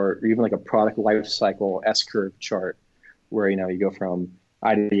times, or even like a product life cycle S-curve chart, where you go from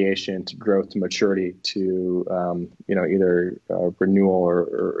ideation to growth to maturity to either renewal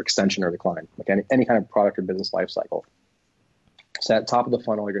or extension or decline, like any kind of product or business life cycle. So at the top of the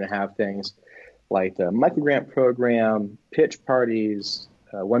funnel, you're going to have things like the microgrant program, pitch parties,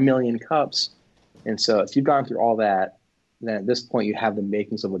 1 million cups. And so if you've gone through all that, then at this point you have the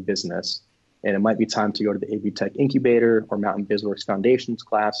makings of a business. And it might be time to go to the AV Tech Incubator or Mountain BizWorks Foundations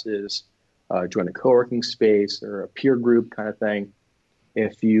classes, join a co-working space or a peer group kind of thing.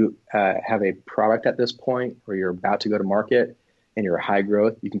 If you have a product at this point or you're about to go to market and you're high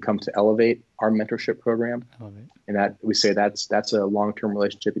growth, you can come to Elevate, our mentorship program. Elevate. And that we say that's a long-term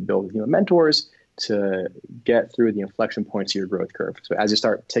relationship you build with mentors to get through the inflection points of your growth curve. So as you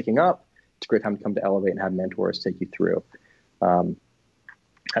start ticking up, it's a great time to come to Elevate and have mentors take you through.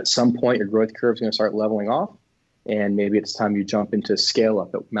 At some point, your growth curve is going to start leveling off, and maybe it's time you jump into scale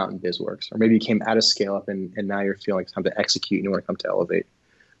up at Mountain BizWorks, or maybe you came out of scale up and now you're feeling it's time to execute and you want to come to Elevate.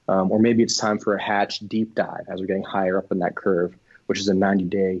 Or maybe it's time for a Hatch deep dive as we're getting higher up in that curve, which is a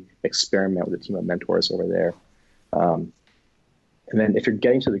 90-day experiment with a team of mentors over there. And then if you're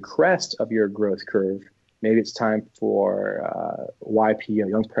getting to the crest of your growth curve, maybe it's time for YP,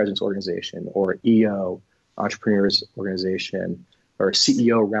 Young Presidents Organization, or EO, Entrepreneurs Organization, or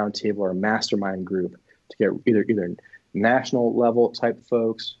CEO roundtable or a mastermind group to get either national level type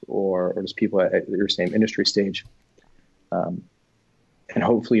folks or just people at your same industry stage. And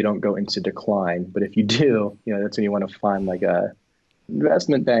hopefully you don't go into decline. But if you do, that's when you want to find like a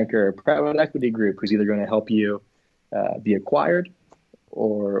investment banker, private equity group who's either going to help you be acquired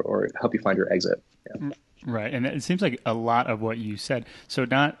or help you find your exit. Yeah. Right. And it seems like a lot of what you said. So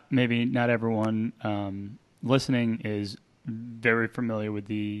not everyone listening is very familiar with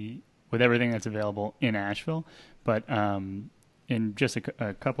everything that's available in Asheville, but in just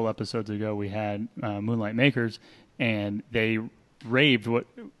a couple episodes ago, we had Moonlight Makers, and they raved what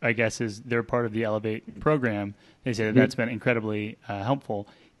I guess is they're part of the Elevate program. They say that's been incredibly helpful.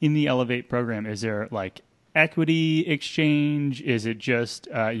 In the Elevate program, is there like equity exchange? Is it just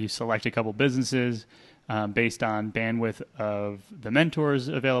you select a couple businesses based on bandwidth of the mentors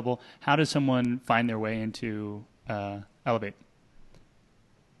available? How does someone find their way into Elevate?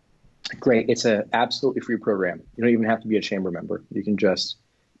 Great. It's an absolutely free program. You don't even have to be a chamber member. You can just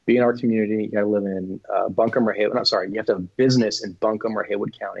be in our community. You got to live in Buncombe or Haywood. I'm sorry. You have to have a business in Buncombe or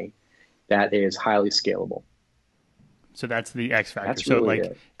Haywood County that is highly scalable. So that's the X factor. That's so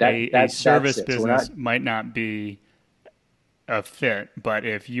really like a service business might not be a fit, but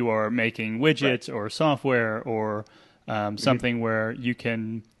if you are making widgets or software or something where you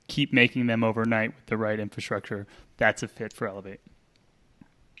can keep making them overnight with the right infrastructure, that's a fit for Elevate.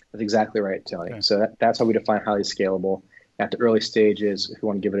 That's exactly right, Tony. Okay. So that's how we define highly scalable. At the early stages, if you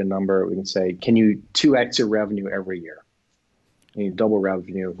want to give it a number, we can say, can you 2x your revenue every year? Can you double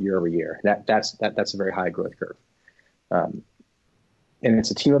revenue year over year? That's a very high growth curve. And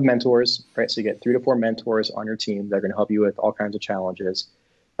it's a team of mentors, right? So you get 3 to 4 mentors on your team that are going to help you with all kinds of challenges.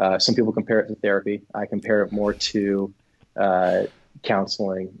 Some people compare it to therapy. I compare it more to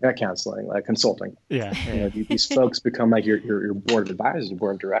consulting. Yeah. These folks become like your board of advisors, your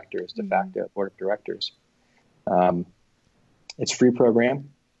board of directors, de facto board of directors. It's a free program.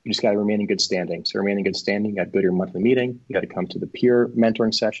 You just got to remain in good standing. So remain in good standing, you got to go to your monthly meeting. You got to come to the peer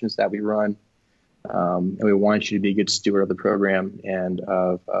mentoring sessions that we run. And we want you to be a good steward of the program and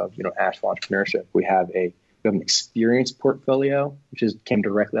of Asheville entrepreneurship. We have an experience portfolio, which came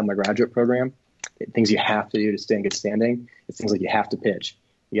directly on my graduate program. Things you have to do to stay in good standing. It's things like you have to pitch.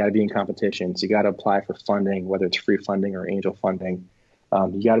 You got to be in competitions. You got to apply for funding, whether it's free funding or angel funding.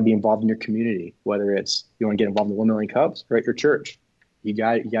 You got to be involved in your community, whether it's you want to get involved in the 1 Million Cubs or at your church. You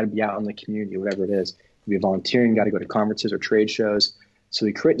got to be out in the community, whatever it is. You be volunteering. You got to go to conferences or trade shows. So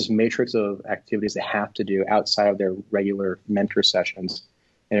we create this matrix of activities they have to do outside of their regular mentor sessions.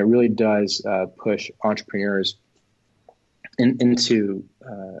 And it really does push entrepreneurs into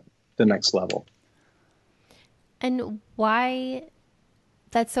the next level. And why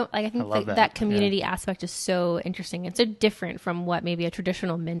that's so, like, I think that community aspect is so interesting and so different from what maybe a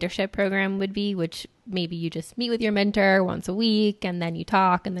traditional mentorship program would be, which maybe you just meet with your mentor once a week and then you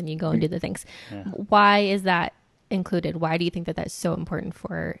talk and then you go and do the things. Yeah. Why is that included? Why do you think that that's so important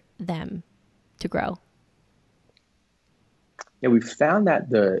for them to grow? Yeah, we found that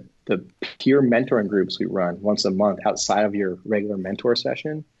the peer mentoring groups we run once a month outside of your regular mentor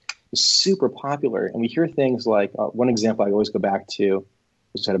session is super popular. And we hear things like, one example I always go back to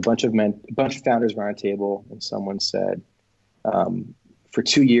was had a bunch of founders around a table, and someone said, for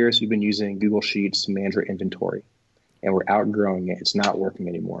 2 years, we've been using Google Sheets to manage our inventory, and we're outgrowing it. It's not working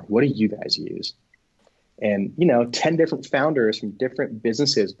anymore. What do you guys use? And, 10 different founders from different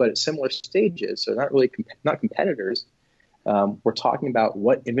businesses, but at similar stages, so not really not competitors, we're talking about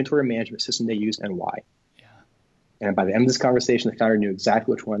what inventory management system they use and why. Yeah. And by the end of this conversation, the founder knew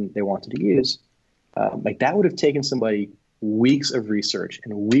exactly which one they wanted to use. That would have taken somebody weeks of research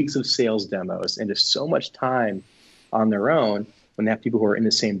and weeks of sales demos and just so much time on their own when they have people who are in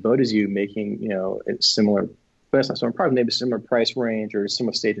the same boat as you making, similar, but it's not similar product, maybe similar price range or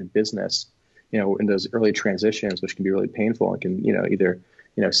similar stage of business, in those early transitions, which can be really painful and can, either,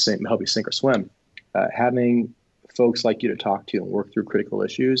 help you sink or swim. Having folks like you to talk to and work through critical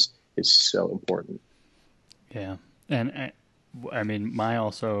issues is so important. Yeah. And I mean, my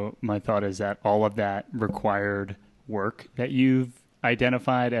thought is that all of that required work that you've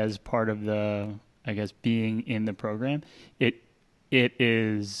identified as part of the, I guess, being in the program, it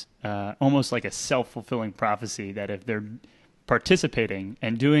is almost like a self-fulfilling prophecy that if they're participating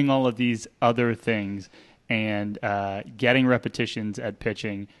and doing all of these other things and getting repetitions at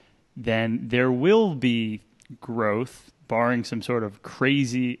pitching, then there will be growth, barring some sort of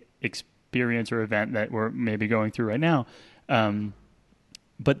crazy experience or event that we're maybe going through right now.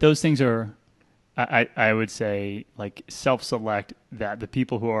 But those things are, I would say, like self-select, that the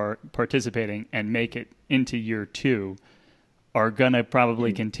people who are participating and make it into year 2 are going to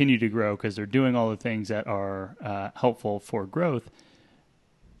probably continue to grow because they're doing all the things that are helpful for growth.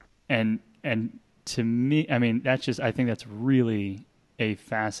 And to me, I mean, I think that's really a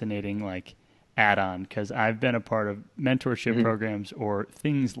fascinating, add-on, because I've been a part of mentorship programs or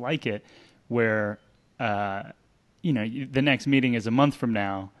things like it where, the next meeting is a month from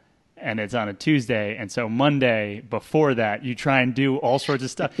now, and it's on a Tuesday, and so Monday before that, you try and do all sorts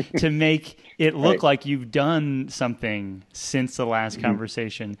of stuff to make it look like you've done something since the last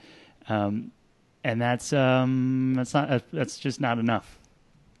conversation, and that's just not enough.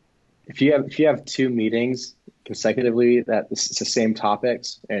 If you have 2 meetings consecutively that it's the same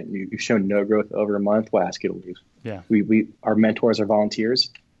topics, and you've shown no growth over a month, we'll ask you to leave. Yeah, our mentors are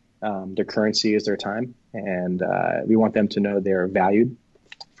volunteers. Their currency is their time, and we want them to know they're valued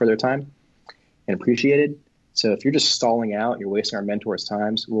for their time and appreciated. So if you're just stalling out, you're wasting our mentors'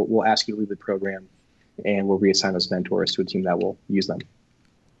 times, we'll ask you to leave the program, and we'll reassign those mentors to a team that will use them.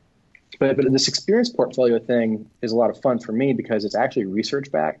 But this experience portfolio thing is a lot of fun for me because it's actually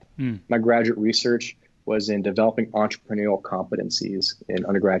research-backed. My graduate research was in developing entrepreneurial competencies in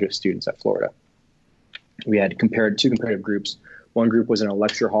undergraduate students at Florida. We had 2 comparative groups. One group was in a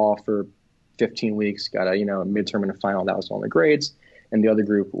lecture hall for 15 weeks, got a midterm and a final. That was all the grades. And the other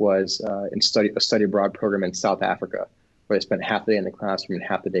group was in a study abroad program in South Africa, where they spent half the day in the classroom and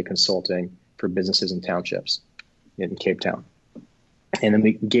half the day consulting for businesses and townships in Cape Town. And then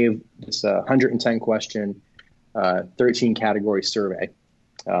we gave this 110 question, 13 category survey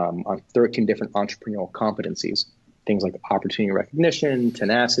on 13 different entrepreneurial competencies, things like opportunity recognition,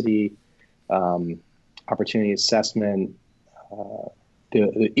 tenacity, opportunity assessment,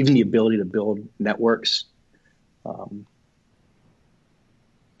 even the ability to build networks,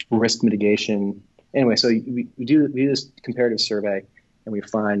 risk mitigation. Anyway, so we do this comparative survey, and we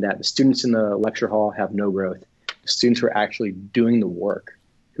find that the students in the lecture hall have no growth. The students who are actually doing the work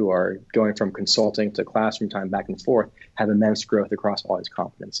who are going from consulting to classroom time back and forth have immense growth across all these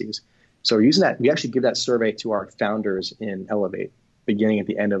competencies. So we're using that. We actually give that survey to our founders in Elevate, beginning at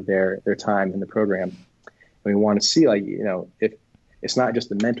the end of their time in the program. And we want to see, like, if it's not just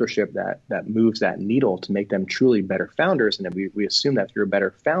the mentorship that moves that needle to make them truly better founders. And then we assume that if you're a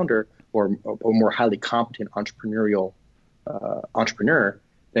better founder or more highly competent entrepreneurial entrepreneur,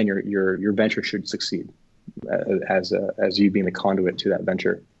 then your venture should succeed as you being the conduit to that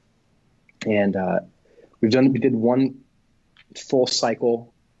venture. And we did one full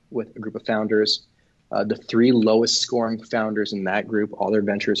cycle with a group of founders. The 3 lowest scoring founders in that group, all their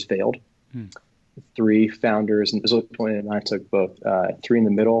ventures failed. 3 founders, and this was the point, and I took both 3 in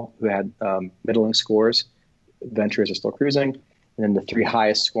the middle who had middling scores. Ventures are still cruising. And then the 3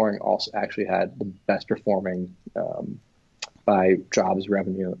 highest scoring also actually had the best performing by jobs,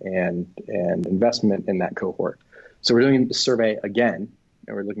 revenue, and investment in that cohort. So we're doing the survey again,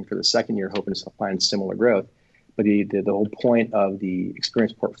 and we're looking for the second year, hoping to find similar growth. But the whole point of the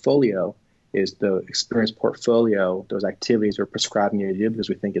experience portfolio is the experience portfolio, those activities we're prescribing you to do because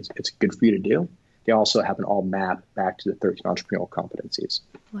we think it's good for you to do. They also have an all map back to the 13 entrepreneurial competencies.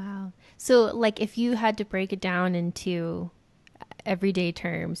 Wow. So like if you had to break it down into everyday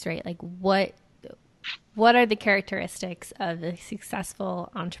terms, right? Like what are the characteristics of a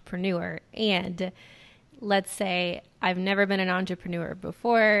successful entrepreneur? And let's say I've never been an entrepreneur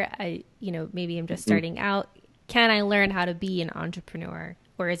before. Maybe I'm just starting out. Can I learn how to be an entrepreneur?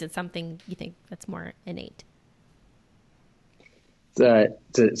 Or is it something you think that's more innate?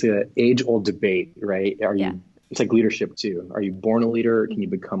 It's an age-old debate, right? It's like leadership too. Are you born a leader or can you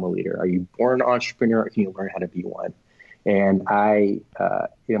become a leader? Are you born an entrepreneur or can you learn how to be one? And my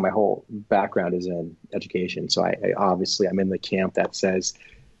whole background is in education. So I'm in the camp that says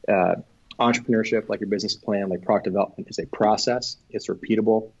entrepreneurship, like your business plan, like product development, is a process. It's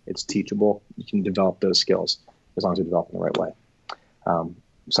repeatable. It's teachable. You can develop those skills as long as you develop them the right way.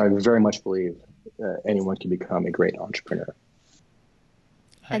 So I very much believe anyone can become a great entrepreneur.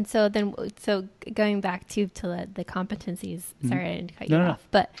 And so going back to the competencies, sorry, I didn't cut you off,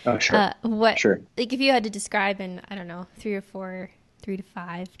 but Sure. Like if you had to describe in, I don't know, 3 to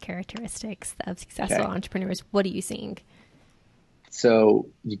 5 characteristics of successful entrepreneurs, what are you seeing? So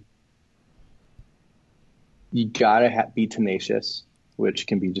you gotta be tenacious, which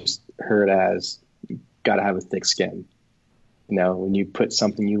can be just heard as you gotta have a thick skin. When you put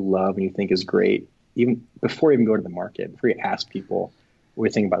something you love and you think is great, even before you even go to the market, before you ask people, what do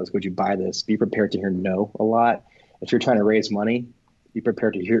you think about this? Would you buy this? Be prepared to hear no a lot. If you're trying to raise money, be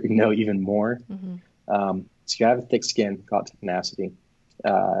prepared to hear no even more. Mm-hmm. So you gotta have a thick skin, call it tenacity.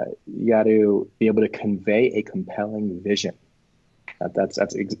 You got to be able to convey a compelling vision.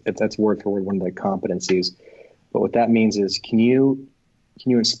 That's word for word one of the competencies. But what that means is, can you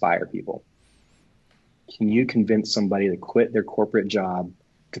inspire people? Can you convince somebody to quit their corporate job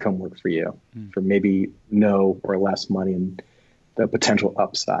to come work for you for maybe no or less money and the potential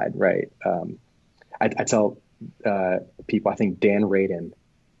upside, right? I tell people, I think Dan Radin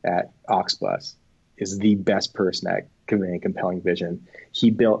at Oxbus is the best person at conveying compelling vision. He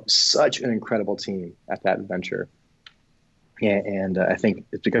built such an incredible team at that venture. And I think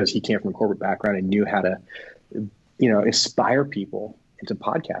it's because he came from a corporate background and knew how to, inspire people into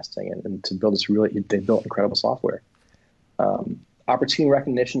podcasting and to build they built incredible software. Opportunity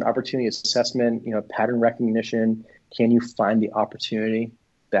recognition, opportunity assessment, pattern recognition. Can you find the opportunity?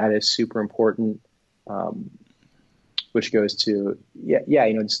 That is super important. Which goes to,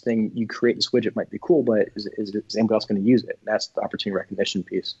 this thing, you create this widget might be cool, but is anybody else going to use it? That's the opportunity recognition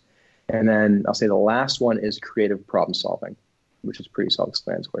piece. And then I'll say the last one is creative problem solving, which is pretty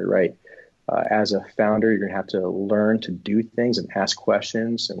self-explanatory, right? As a founder, you're going to have to learn to do things and ask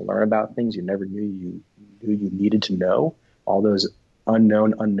questions and learn about things you never knew you needed to know. All those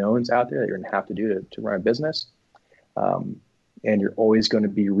unknown unknowns out there that you're going to have to do to run a business. And you're always going to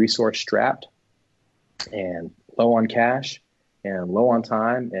be resource strapped and low on cash and low on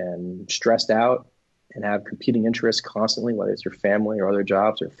time and stressed out and have competing interests constantly, whether it's your family or other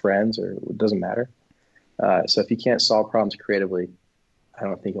jobs or friends, or it doesn't matter. So if you can't solve problems creatively, I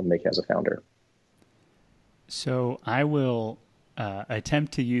don't think you'll make it as a founder. So I will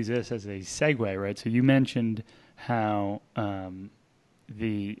attempt to use this as a segue, right? So you mentioned how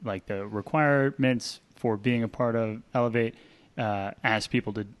the requirements for being a part of Elevate ask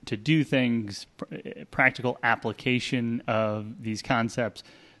people to do things, practical application of these concepts,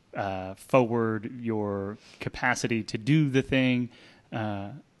 forward your capacity to do the thing.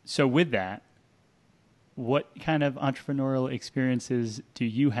 So with that, what kind of entrepreneurial experiences do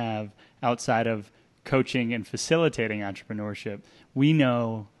you have outside of coaching and facilitating entrepreneurship. We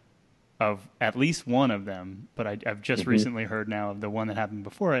know of at least one of them, but I've just recently heard now of the one that happened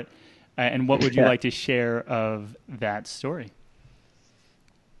before it. And what would you like to share of that story?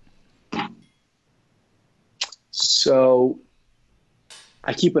 So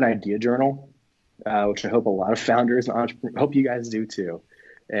I keep an idea journal, which I hope a lot of founders and entrepreneurs, hope you guys do too.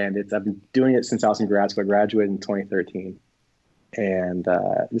 And I've been doing it since I was in grad school. I graduated in 2013. And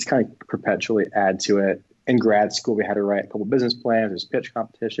just kind of perpetually add to it. In grad school, we had to write a couple business plans. There's pitch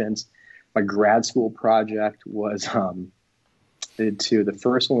competitions. My grad school project was the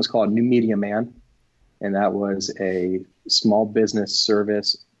first one was called New Media Man, and that was a small business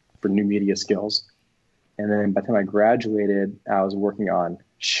service for new media skills. And then by the time I graduated, I was working on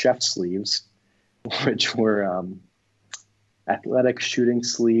chef sleeves, which were athletic shooting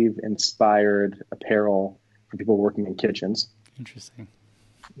sleeve inspired apparel for people working in kitchens. Interesting.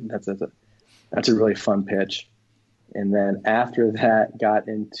 That's a really fun pitch. And then after that, got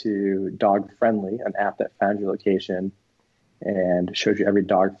into Dog Friendly, an app that found your location and showed you every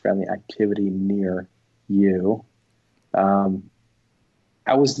dog friendly activity near you.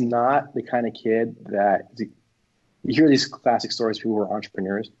 I was not the kind of kid that you hear these classic stories of people who are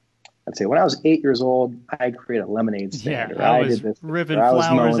entrepreneurs. I'd say when I was 8 years old, I created a lemonade stand. Yeah, I was ripping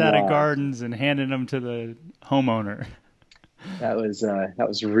flowers out of gardens and handing them to the homeowner. That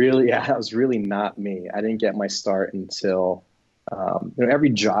was really not me. I didn't get my start until every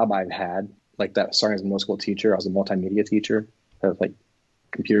job I've had, like that, starting as a middle school teacher, I was a multimedia teacher at like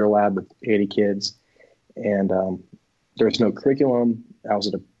computer lab with 80 kids, and there was no curriculum. I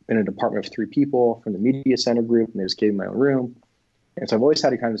was in a department of 3 people from the media center group, and they just gave me my own room. And so I've always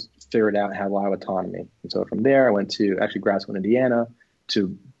had to kind of figure it out and have a lot of autonomy. And so from there, I went to actually grad school in Indiana to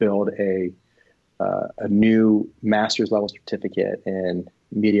build a new master's level certificate in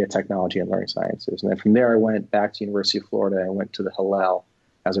media technology and learning sciences. And then from there, I went back to University of Florida and went to the Hillel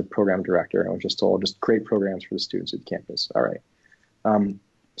as a program director. I was just told, just create programs for the students at campus. All right.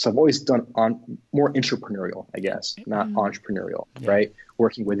 So I've always done more entrepreneurial, I guess, not entrepreneurial, right?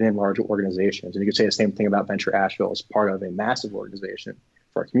 Working within larger organizations. And you could say the same thing about Venture Asheville as part of a massive organization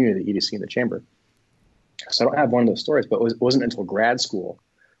for our community, the EDC and the Chamber. So I don't have one of those stories, but it wasn't until grad school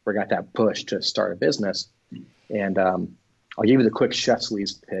where I got that push to start a business. And I'll give you the quick chef's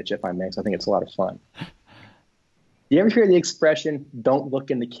sleeves pitch, if I may, because I think it's a lot of fun. You ever hear the expression, don't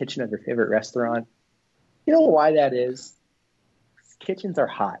look in the kitchen of your favorite restaurant? You know why that is? Kitchens are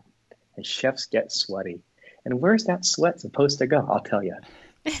hot and chefs get sweaty. And where's that sweat supposed to go? I'll tell you.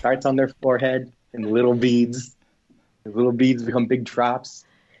 It starts on their forehead in little beads. The little beads become big drops.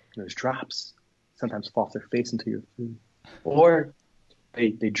 And those drops sometimes fall off their face into your food. Or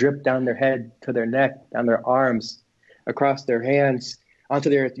they drip down their head to their neck, down their arms, across their hands, onto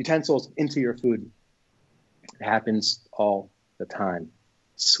their utensils, into your food. It happens all the time.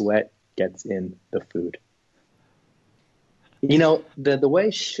 Sweat gets in the food. You know, the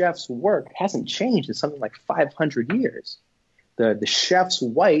way chefs work hasn't changed in something like 500 years. The chef's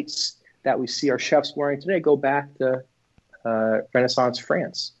whites that we see our chefs wearing today go back to Renaissance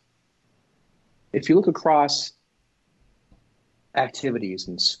France. If you look across activities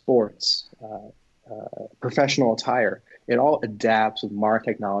and sports, professional attire, it all adapts with modern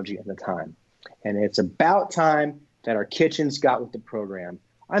technology at the time. And it's about time that our kitchens got with the program.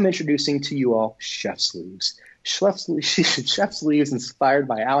 I'm introducing to you all chef sleeves. Chef sleeves inspired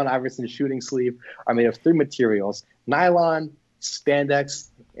by Allen Iverson's shooting sleeve are made of 3 materials: nylon, spandex,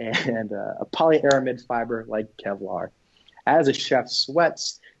 and a polyaramid fiber like Kevlar. As a chef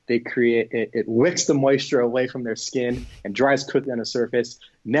sweats, it wicks the moisture away from their skin and dries quickly on the surface,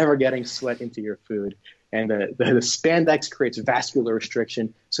 never getting sweat into your food. And the spandex creates vascular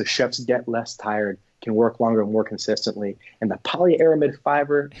restriction, so chefs get less tired, can work longer and more consistently. And the polyaramid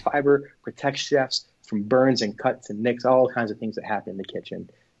fiber protects chefs from burns and cuts and nicks, all kinds of things that happen in the kitchen.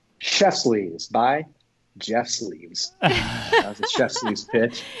 Chef Sleeves by Jeff Sleeves. That was a Chef Sleeves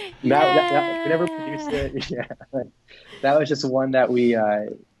pitch. We never produced it. Yeah. That was just one that we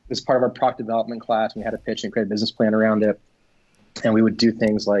was part of our product development class. We had a pitch and create a business plan around it. And we would do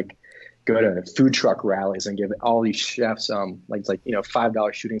things like go to food truck rallies and give all these chefs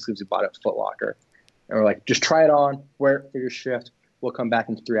 $5 shooting sleeves we bought at Foot Locker. And we're like, just try it on, wear it for your shift. We'll come back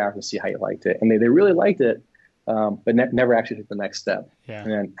in 3 hours and see how you liked it. And they really liked it, but never actually took the next step. Yeah.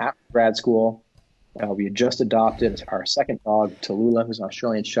 And then after grad school, we had just adopted our second dog, Tallulah, who's an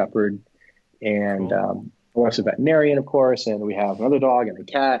Australian Shepherd. And we're also a veterinarian, of course. And we have another dog and a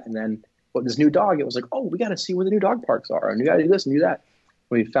cat. And then this new dog, it was like, we got to see where the new dog parks are. And we got to do this and do that.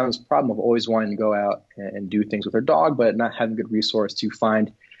 We found this problem of always wanting to go out and do things with our dog, but not having good resource to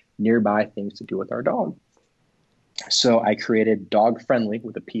find nearby things to do with our dog. So I created Dog Friendly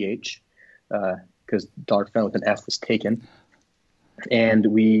with a PH, because Dog Friendly with an F was taken. And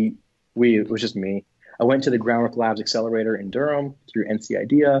it was just me. I went to the Groundwork Labs Accelerator in Durham through NC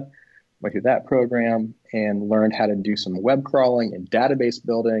IDEA, went through that program and learned how to do some web crawling and database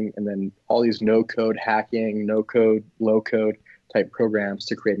building, and then all these no-code hacking, no-code, low-code type programs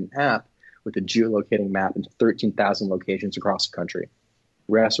to create an app with a geolocating map into 13,000 locations across the country.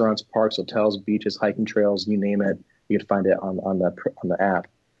 Restaurants, parks, hotels, beaches, hiking trails, you name it, you could find it on the app.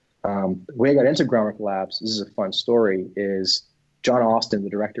 The way I got into Groundwork Labs, this is a fun story, is John Austin, the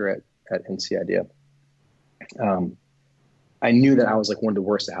director at NC IDEA. I knew that I was like one of the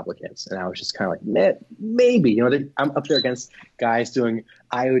worst applicants, and I was just kind of like, maybe, I'm up there against guys doing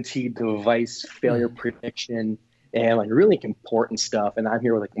IoT device failure prediction and like really important stuff, and I'm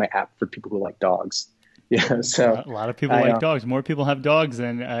here with like my app for people who like dogs. Yeah, so a lot of people like dogs. More people have dogs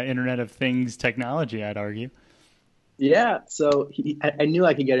than Internet of Things technology, I'd argue. Yeah, so I knew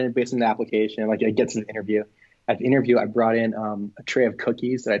I could get in based on the application. Like, I get to the interview. At the interview, I brought in a tray of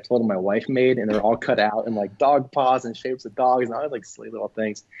cookies that I told him my wife made, and they're all cut out in like dog paws and shapes of dogs, and I was like silly little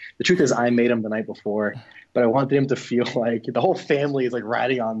things. The truth is, I made them the night before, but I wanted him to feel like the whole family is like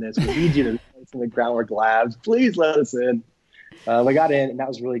riding on this. We need you to in the Groundwork Labs. Please let us in. I got in, and that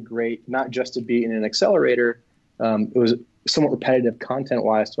was really great. Not just to be in an accelerator. It was somewhat repetitive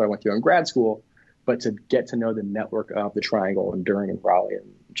content-wise to what I went through in grad school, but to get to know the network of the Triangle and Durham and Raleigh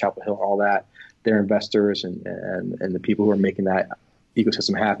and Chapel Hill and all that, their investors and the people who are making that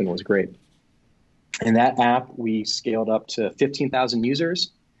ecosystem happen was great. And that app, we scaled up to 15,000 users.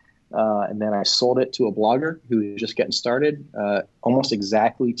 And then I sold it to a blogger who was just getting started almost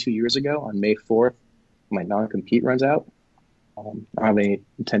exactly 2 years ago on May 4th. My non-compete runs out. I don't have any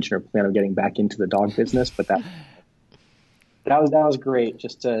intention or plan of getting back into the dog business, but that was great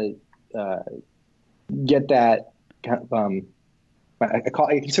just to get that kind of, I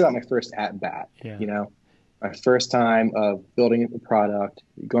consider that my first at bat. Yeah. My first time of building a product,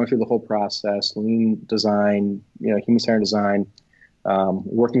 going through the whole process, lean design, human-centered design,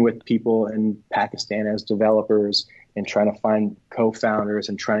 working with people in Pakistan as developers and trying to find co-founders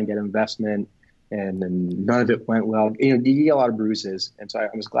and trying to get investment, and then none of it went well. You get a lot of bruises, and so I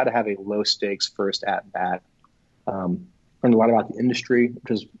was glad to have a low-stakes first at bat. Learned a lot about the industry,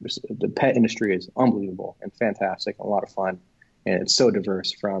 because the pet industry is unbelievable and fantastic and a lot of fun. And it's so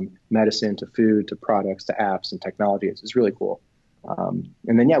diverse, from medicine to food to products to apps and technology. It's really cool. And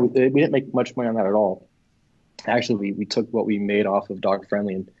then, we didn't make much money on that at all. Actually, we took what we made off of Dog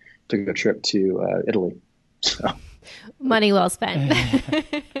Friendly and took a trip to Italy. So, money well spent.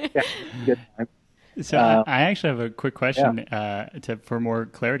 Yeah, good time. So I actually have a quick question for more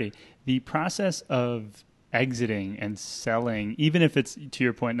clarity. The process of exiting and selling, even if it's, to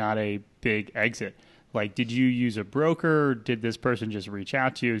your point, not a big exit, like, did you use a broker? Did this person just reach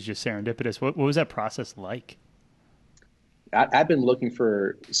out to you? It was just serendipitous. What was that process like? I've been looking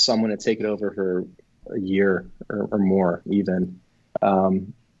for someone to take it over for a year or more, even.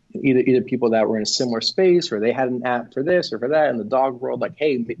 Either people that were in a similar space, or they had an app for this or for that in the dog world. Like,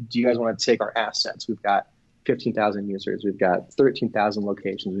 hey, do you guys want to take our assets? We've got 15,000 users. We've got 13,000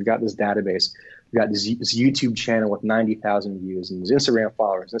 locations. We've got this database. We've got this YouTube channel with 90,000 views and Instagram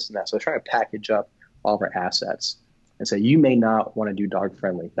followers, this and that. So I try to package up all of our assets and say, you may not want to do dog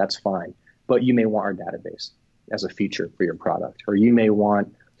friendly. That's fine. But you may want our database as a feature for your product, or you may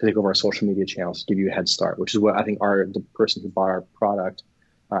want to take over our social media channels to give you a head start, which is what I think the person who bought our product,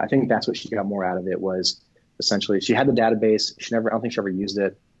 I think that's what she got more out of it, was essentially she had the database. I don't think she ever used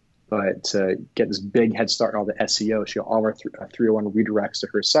it, but to get this big head start on all the SEO, she got all of our 301 redirects to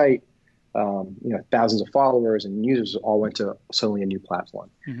her site. Thousands of followers and users all went to suddenly a new platform.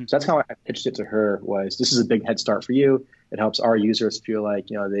 Mm-hmm. So that's how I pitched it to her, was this is a big head start for you. It helps our users feel like,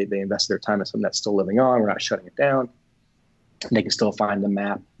 they invested their time in something that's still living on. We're not shutting it down. And they can still find the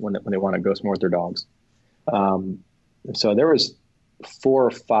map when they want to go somewhere with their dogs. So there was 4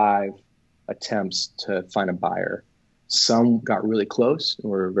 or 5 attempts to find a buyer. Some got really close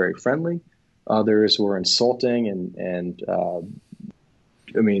and were very friendly. Others were insulting and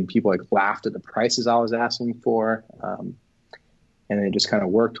people like laughed at the prices I was asking for. And it just kind of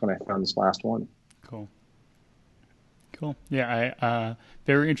worked when I found this last one. Cool. Yeah, I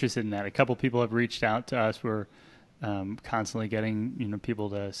very interested in that. A couple people have reached out to us. We're constantly getting people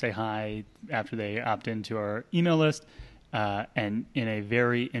to say hi after they opt into our email list. And in a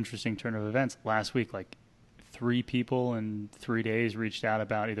very interesting turn of events, last week, like 3 people in 3 days reached out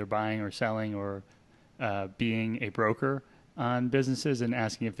about either buying or selling or being a broker on businesses and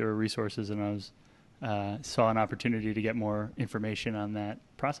asking if there were resources. And I was saw an opportunity to get more information on that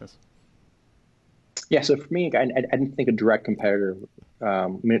process? Yeah, so for me, I didn't think a direct competitor.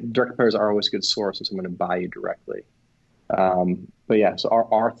 Direct competitors are always a good source if someone to buy you directly. But yeah, so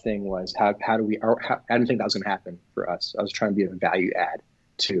our thing was how do we? I didn't think that was going to happen for us. I was trying to be a value add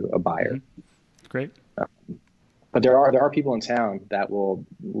to a buyer. Mm-hmm. Great. But there are people in town that will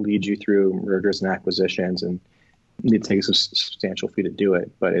lead you through mergers and acquisitions, and it takes a substantial fee to do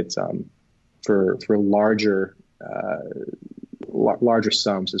it. But it's for larger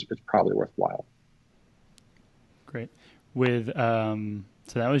sums, it's probably worthwhile. Great. With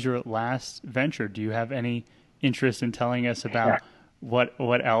so that was your last venture. Do you have any interest in telling us about what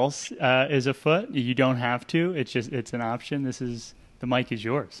else is afoot? You don't have to. It's an option. The mic is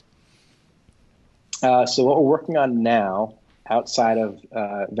yours. So what we're working on now, outside of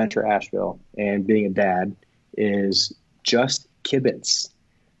Venture Asheville and being a dad, is Just Kibitz,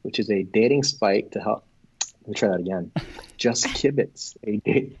 which is a dating site to help. Let me try that again. Just Kibitz,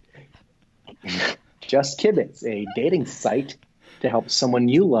 Just Kibitz, a dating site to help someone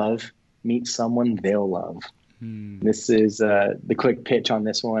you love meet someone they'll love. This is the quick pitch on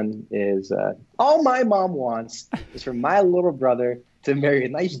this one is all my mom wants is for my little brother to marry a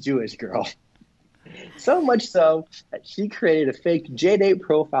nice Jewish girl. So much so that she created a fake JDate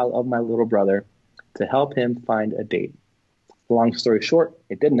profile of my little brother to help him find a date. Long story short,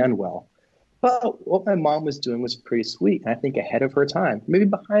 it didn't end well. But what my mom was doing was pretty sweet, and I think ahead of her time, maybe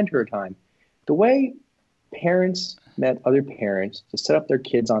behind her time. The way parents met other parents to set up their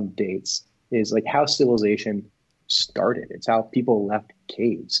kids on dates is like how civilization started. It's how people left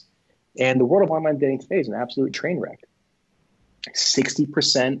caves. And the world of online dating today is an absolute train wreck.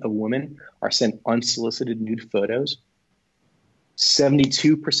 60% of women are sent unsolicited nude photos.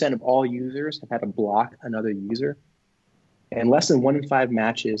 72% of all users have had to block another user. And less than 1 in 5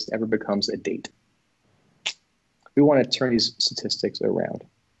 matches ever becomes a date. We want to turn these statistics around.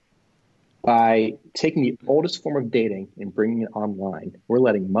 By taking the oldest form of dating and bringing it online, we're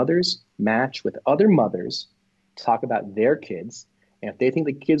letting mothers match with other mothers, talk about their kids, and if they think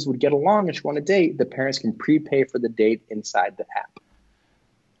the kids would get along and should want a date, the parents can prepay for the date inside the app.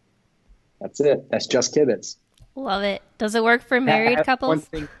 That's it. That's Just Kibitz. Love it. Does it work for married couples?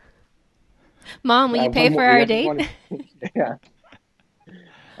 Mom, will you pay for our date? Yeah.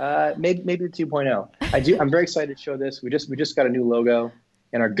 Maybe the 2.0. I'm very excited to show this. We just got a new logo,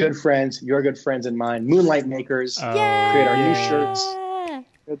 and our good friends, your good friends and mine, Moonlight Makers, create our new shirts.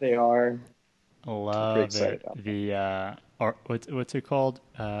 Here they are. Love it. What's it called?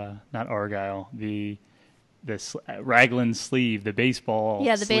 Not Argyle. The raglan sleeve, the baseball.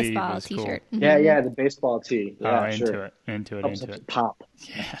 Yeah, the baseball T-shirt. Cool. Mm-hmm. Yeah, the baseball tee. Yeah, into it. Pop.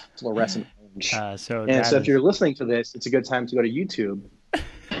 Yeah, fluorescent orange. So if you're listening to this, it's a good time to go to YouTube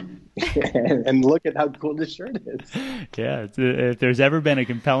and look at how cool this shirt is. Yeah, if there's ever been a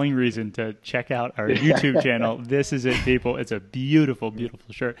compelling reason to check out our YouTube channel, this is it, people. It's a beautiful,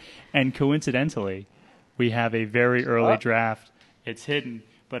 beautiful shirt, and coincidentally, we have a very early draft. It's hidden,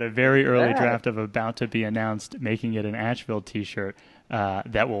 but a very early draft of about to be announced, making it an Asheville T-shirt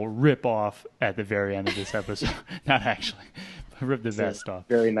that will rip off at the very end of this episode. Not actually, but rip the vest off.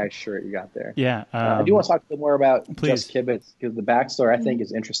 Very nice shirt you got there. Yeah. I do want to talk a bit more about Just Kibitz, because the backstory, I think,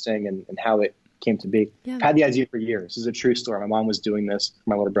 is interesting and how it came to be. Yeah. I've had the idea for years. This is a true story. My mom was doing this for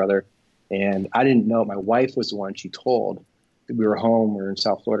my little brother, and I didn't know. My wife was the one she told. We were home. We were in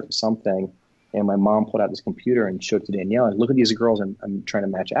South Florida for something. And my mom pulled out this computer and showed it to Danielle. And look at these girls I'm trying to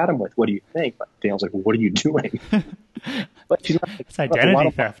match Adam with. What do you think? But Danielle's like, well, what are you doing? But she's not. It's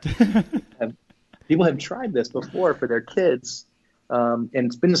identity theft. People have tried this before for their kids. And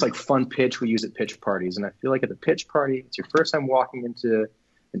it's been this like fun pitch we use at pitch parties. And I feel like at the pitch party, it's your first time walking into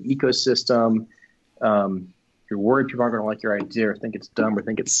an ecosystem. You're worried people aren't going to like your idea or think it's dumb or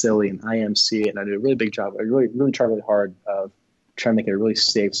think it's silly. And I IMC it. And I did a really big job. I really tried really hard of trying to make it a really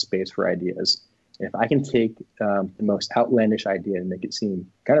safe space for ideas. And if I can take the most outlandish idea and make it seem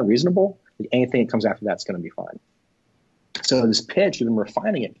kind of reasonable, anything that comes after that's going to be fine. So this pitch, we've been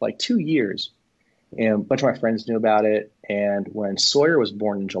refining it for like 2 years. And a bunch of my friends knew about it. And when Sawyer was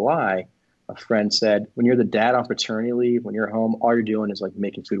born in July, a friend said, when you're the dad on paternity leave, when you're home, all you're doing is like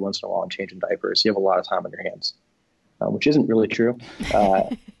making food once in a while and changing diapers. You have a lot of time on your hands, which isn't really true.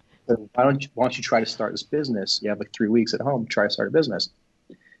 So why don't you try to start this business? You have like 3 weeks at home, try to start a business.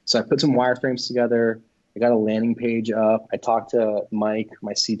 So I put some wireframes together. I got a landing page up. I talked to Mike,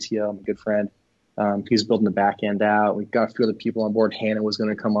 my CTO, my good friend. He's building the back end out. We got a few other people on board. Hannah was going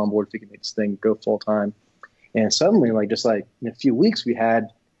to come on board if we could make this thing go full time. And suddenly, in a few weeks, we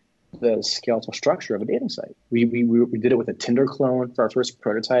had the skeletal structure of a dating site. We did it with a Tinder clone for our first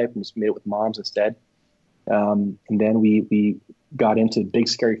prototype and just made it with moms instead. And then we got into Big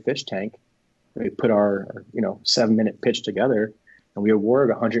Scary Fish Tank. We put our 7-minute pitch together, and we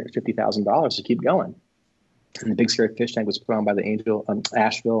awarded $150,000 to keep going. And the Big Scary Fish Tank was put on by the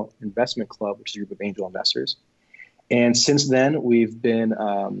Asheville Investment Club, which is a group of angel investors. And since then, we've been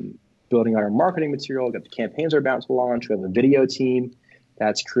building our marketing material. We've got the campaigns are about to launch. We have a video team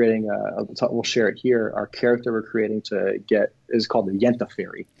that's creating we'll share it here. Our character we're creating is called the Yenta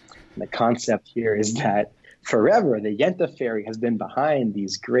Fairy. And the concept here is that forever, the Yenta Fairy has been behind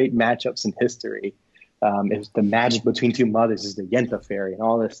these great matchups in history. It's the magic between two mothers is the Yenta Fairy and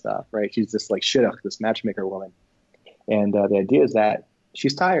all this stuff, right? She's this like shidduch, this matchmaker woman. And the idea is that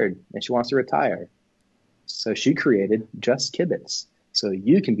she's tired and she wants to retire. So she created Just Kibitz. So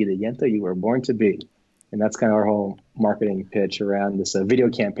you can be the Yenta you were born to be. And that's kind of our whole marketing pitch around this video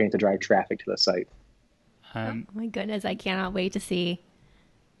campaign to drive traffic to the site. Oh my goodness, I cannot wait to see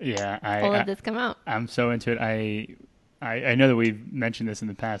all of this come out. I'm so into it. I know that we've mentioned this in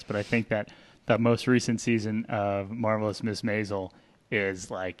the past, but I think that the most recent season of Marvelous Miss Maisel is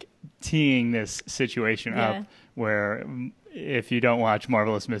like teeing this situation up where if you don't watch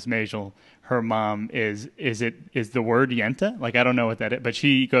Marvelous Miss Maisel, her mom is the word Yenta? Like, I don't know what that is, but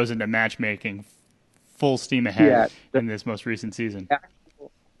she goes into matchmaking full steam ahead in this most recent season.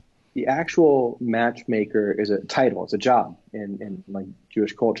 The actual matchmaker is a title. It's a job in like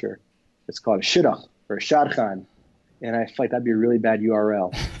Jewish culture. It's called a shidduch or a shadchan. And I feel like that'd be a really bad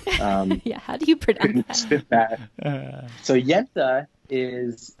URL. How do you pronounce that? So Yenta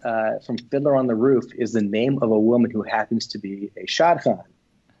is, from Fiddler on the Roof, is the name of a woman who happens to be a shadchan.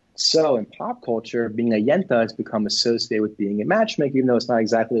 So in pop culture, being a Yenta has become associated with being a matchmaker, even though it's not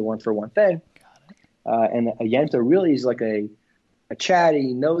exactly a one-for-one thing. And a Yenta really is like a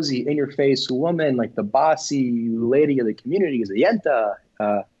chatty, nosy, in-your-face woman, like the bossy lady of the community is a Yenta.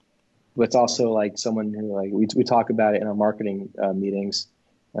 But it's also like someone who, like, we talk about it in our marketing meetings.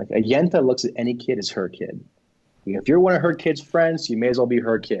 Like a Yenta looks at any kid as her kid. If you're one of her kid's friends, you may as well be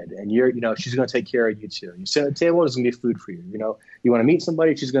her kid. And she's going to take care of you too. You sit at the table, there's going to be food for you. You want to meet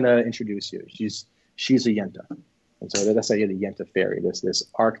somebody, she's going to introduce you. She's a Yenta. And so that's the idea of the Yenta fairy, this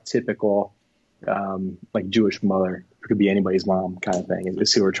archetypical, like Jewish mother, who could be anybody's mom kind of thing,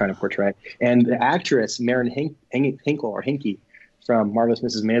 is who we're trying to portray. And the actress, Maren Hinke from Marvelous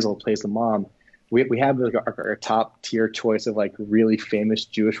Mrs. Maisel, plays the mom. We have like our top tier choice of like really famous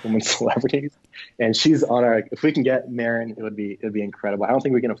Jewish women celebrities, and she's on our. If we can get Maren, it would be incredible. I don't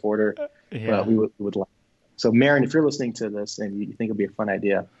think we can afford her, but we would like. So Maren, if you're listening to this and you think it'd be a fun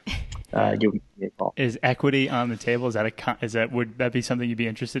idea, give me a call. Is equity on the table? Would that be something you'd be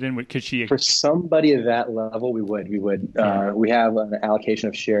interested in? Could she? For somebody at that level, we would. We have an allocation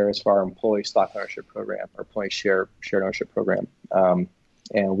of shares for our employee stock ownership program, our employee shared ownership program.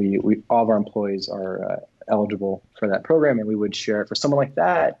 And we all of our employees are eligible for that program, and we would share it for someone like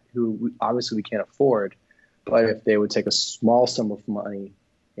that who obviously we can't afford, but if they would take a small sum of money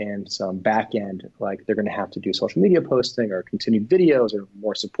and some back end, like they're going to have to do social media posting or continued videos or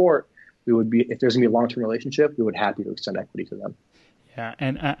more support, we would be, if there's going to be a long-term relationship, we would happy to extend equity to them. Yeah,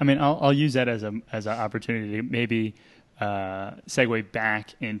 and I mean, I'll use that as an opportunity to maybe segue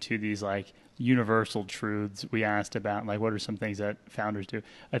back into these like universal truths we asked about, like what are some things that founders do.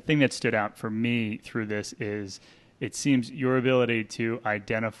 A thing that stood out for me through this is it seems your ability to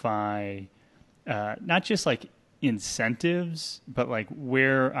identify not just like incentives, but like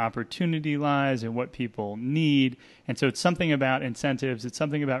where opportunity lies and what people need. And so it's something about incentives, it's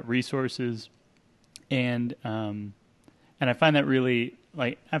something about resources, and I find that really,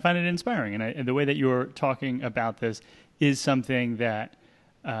 like, I find it inspiring. And the way that you're talking about this is something that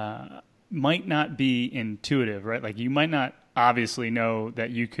might not be intuitive, right? Like you might not obviously know that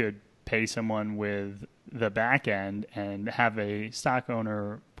you could pay someone with the back end and have a stock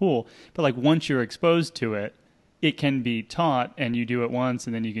owner pool, but like once you're exposed to it, it can be taught, and you do it once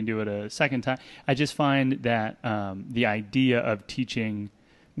and then you can do it a second time. I just find that the idea of teaching,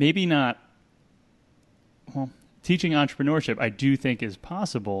 maybe not, teaching entrepreneurship, I do think is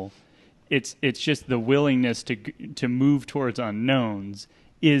possible. It's just the willingness to move towards unknowns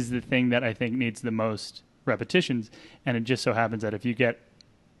is the thing that I think needs the most repetitions. And it just so happens that if you get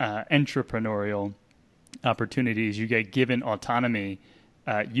entrepreneurial opportunities, you get given autonomy,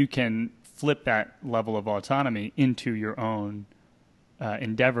 you can flip that level of autonomy into your own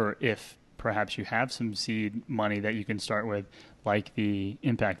endeavor if perhaps you have some seed money that you can start with, like the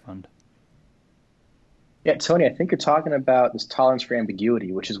impact fund. Yeah, Tony, I think you're talking about this tolerance for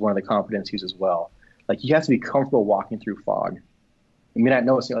ambiguity, which is one of the competencies as well. Like you have to be comfortable walking through fog. You may not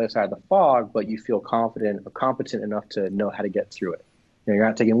know what's on the other side of the fog, but you feel confident or competent enough to know how to get through it. You're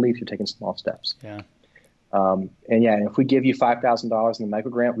not taking leaps, you're taking small steps. Yeah. And yeah, and if we give you $5,000 in the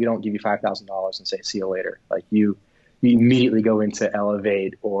micro grant, we don't give you $5,000 and say, see you later. Like you immediately go into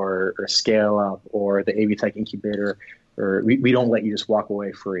Elevate or Scale Up or the AV Tech Incubator, or we don't let you just walk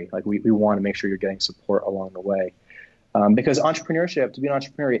away free. Like we want to make sure you're getting support along the way. Because entrepreneurship, to be an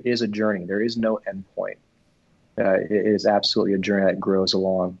entrepreneur, is a journey. There is no end point. It is absolutely a journey that grows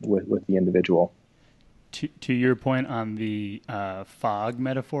along with the individual. To your point on the fog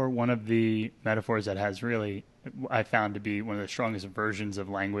metaphor, one of the metaphors that has really, I found to be one of the strongest versions of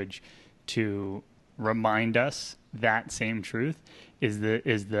language to remind us that same truth is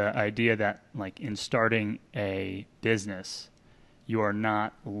the idea that, like, in starting a business, you are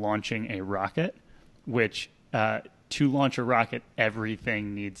not launching a rocket, which to launch a rocket,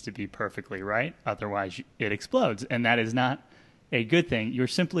 everything needs to be perfectly right. Otherwise, it explodes. And that is not a good thing. You're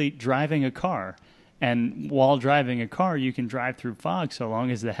simply driving a car. And while driving a car, you can drive through fog so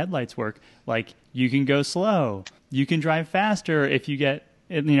long as the headlights work. Like, you can go slow. You can drive faster if you get,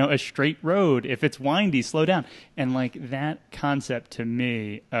 a straight road. If it's windy, slow down. And like that concept to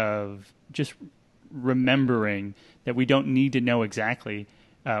me of just remembering that we don't need to know exactly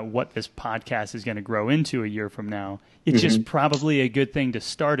what this podcast is going to grow into a year from now. It's just probably a good thing to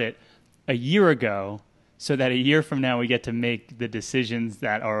start it a year ago so that a year from now we get to make the decisions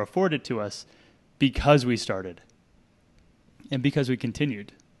that are afforded to us because we started and because we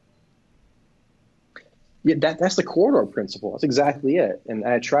continued. Yeah, that's the corridor principle. That's exactly it. And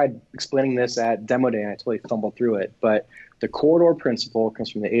I tried explaining this at demo day, and I totally fumbled through it. But the corridor principle comes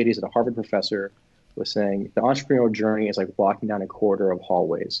from the 80s. That a Harvard professor was saying the entrepreneurial journey is like walking down a corridor of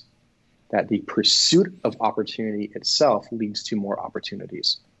hallways, that the pursuit of opportunity itself leads to more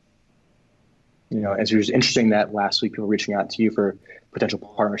opportunities. And so it was interesting that last week people were reaching out to you for potential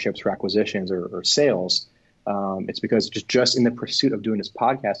partnerships for acquisitions or sales. It's because just in the pursuit of doing this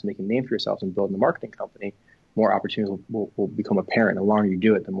podcast and making a name for yourself and building the marketing company, more opportunities will become apparent. The longer you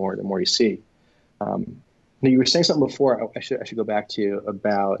do it, the more you see. Now, you were saying something before. I should go back to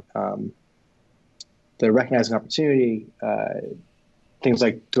about the recognizing opportunity. Things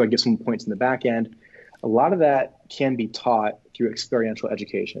like, do I get some points in the back end? A lot of that can be taught through experiential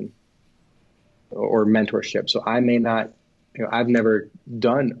education or mentorship. So I may not, I've never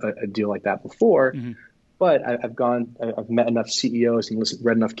done a deal like that before. But I've met enough CEOs and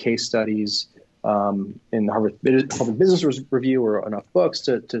read enough case studies in the Harvard Business Review or enough books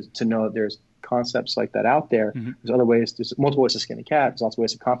to know that there's concepts like that out there. There's multiple ways to skin a cat. There's lots of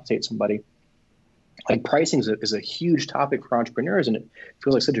ways to compensate somebody. Like pricing is a huge topic for entrepreneurs, and it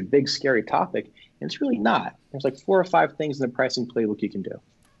feels like such a big, scary topic. And it's really not. There's like 4 or 5 things in the pricing playbook you can do.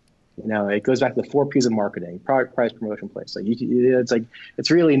 It goes back to the 4 P's of marketing: product, price, promotion, place. Like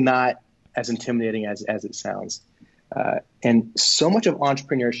it's really not as intimidating as it sounds. And so much of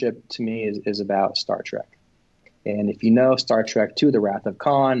entrepreneurship to me is about Star Trek. And if you know Star Trek II, The Wrath of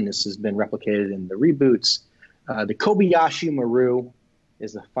Khan, and this has been replicated in the reboots, the Kobayashi Maru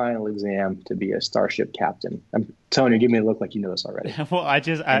is the final exam to be a starship captain. Tony, give me a look like you know this already. Well,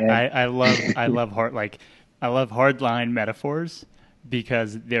 I love hardline metaphors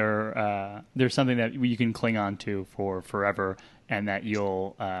because they're something that you can cling on to for forever. And that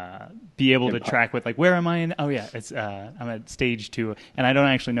you'll be able to track with, like, where am I in? Oh, yeah, I'm at stage 2. And I don't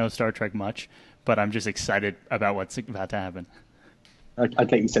actually know Star Trek much, but I'm just excited about what's about to happen. I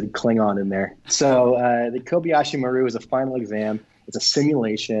thought you said Klingon in there. So the Kobayashi Maru is a final exam. It's a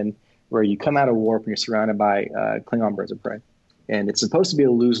simulation where you come out of warp and you're surrounded by Klingon birds of prey. And it's supposed to be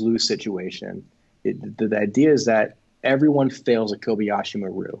a lose-lose situation. The idea is that everyone fails at Kobayashi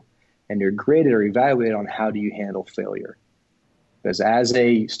Maru, and you're graded or evaluated on how do you handle failure. Because as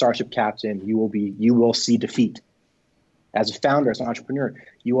a starship captain, you will see defeat. As a founder, as an entrepreneur,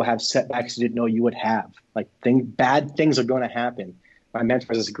 you will have setbacks you didn't know you would have. Like bad things are going to happen. My mentor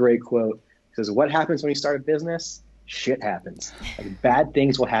has this great quote. He says, "What happens when you start a business? Shit happens. Like, bad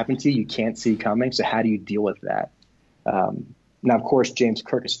things will happen to you you can't see coming. So how do you deal with that?" Now, of course, James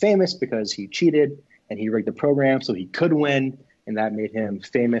Kirk is famous because he cheated and he rigged the program so he could win, and that made him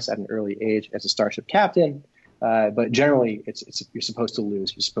famous at an early age as a starship captain. But generally, you're supposed to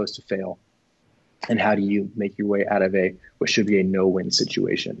lose. You're supposed to fail. And how do you make your way out of what should be a no-win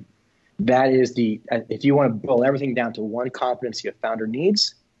situation? That is if you want to boil everything down to one competency a founder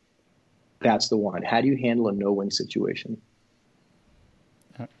needs, that's the one. How do you handle a no-win situation?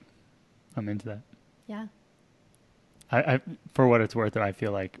 I'm into that. Yeah. I for what it's worth, I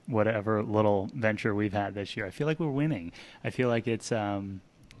feel like whatever little venture we've had this year, I feel like we're winning. I feel like it's been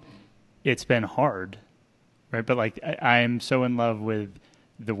hard. Right, but like I'm so in love with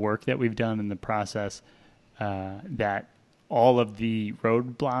the work that we've done in the process that all of the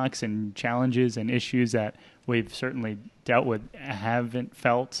roadblocks and challenges and issues that we've certainly dealt with haven't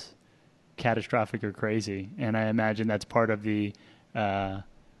felt catastrophic or crazy. And I imagine that's part of the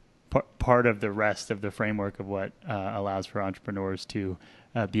part of the rest of the framework of what allows for entrepreneurs to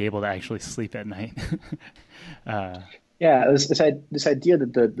be able to actually sleep at night. Yeah, this idea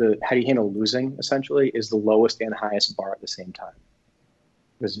that the how do you handle losing essentially is the lowest and highest bar at the same time.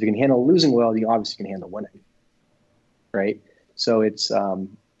 Because if you can handle losing well, you obviously can handle winning, right? So it's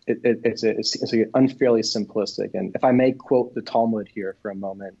unfairly simplistic. And if I may quote the Talmud here for a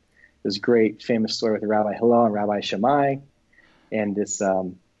moment, this great famous story with Rabbi Hillel and Rabbi Shammai, and this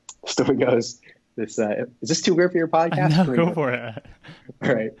story goes, is this too weird for your podcast? No, go for it.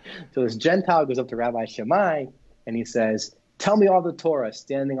 All right. So this Gentile goes up to Rabbi Shammai and he says, "Tell me all the Torah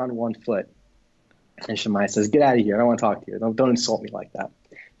standing on one foot." And Shammai says, "Get out of here. I don't want to talk to you. Don't insult me like that."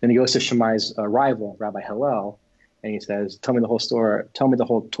 Then he goes to Shammai's rival, Rabbi Hillel, and he says, "Tell me the whole story. Tell me the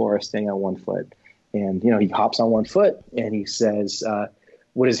whole Torah standing on one foot." And he hops on one foot and he says,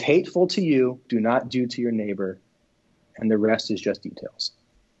 "What is hateful to you, do not do to your neighbor, and the rest is just details."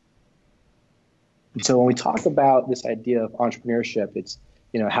 And so when we talk about this idea of entrepreneurship, it's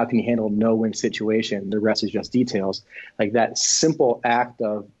how can you handle no-win situation? The rest is just details. Like that simple act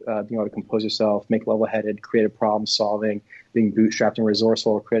of being able to compose yourself, make level-headed, creative problem solving, being bootstrapped and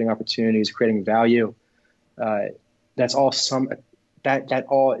resourceful, creating opportunities, creating value. That's all that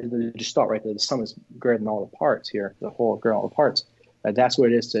all just thought right there. The sum is greater than all the parts here. The whole greater than all the parts. That's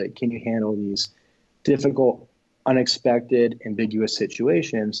what it is to can you handle these difficult, unexpected, ambiguous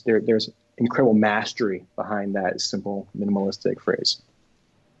situations? There's incredible mastery behind that simple, minimalistic phrase.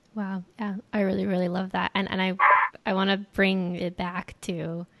 Wow. Yeah, I really, really love that. And I want to bring it back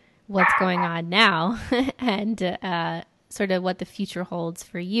to what's going on now and sort of what the future holds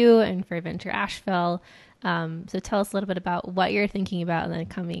for you and for Venture Asheville. So tell us a little bit about what you're thinking about in the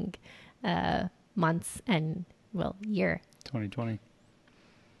coming months and, year. 2020.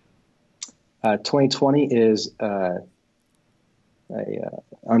 2020 is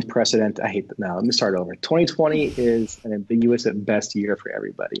unprecedented. I hate that now. Let me start over. 2020 is an ambiguous at best year for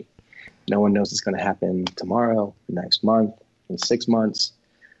everybody. No one knows what's going to happen tomorrow, next month, in 6 months.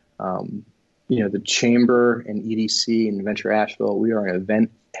 The Chamber and EDC and Venture Asheville, we are an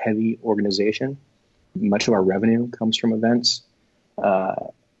event-heavy organization. Much of our revenue comes from events,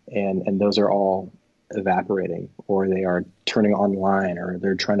 and those are all evaporating, or they are turning online, or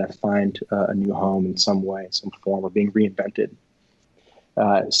they're trying to find a new home in some way, some form, or being reinvented.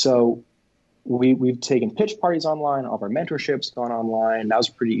 So we've taken pitch parties online. All of our mentorship's gone online. That was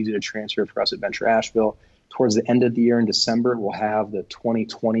pretty easy to transfer for us at Venture Asheville. Towards the end of the year in December, we'll have the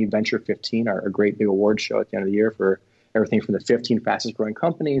 2020 Venture 15, our great big award show at the end of the year for everything from the 15 fastest growing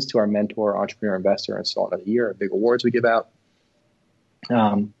companies to our mentor, entrepreneur, investor, and so on of the year, big awards we give out.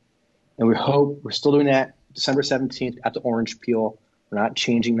 And we hope we're still doing that December 17th at the Orange Peel. We're not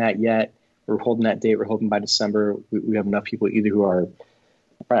changing that yet. We're holding that date. We're hoping by December we have enough people either who are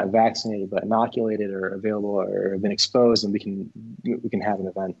not vaccinated but inoculated or available or have been exposed, and we can have an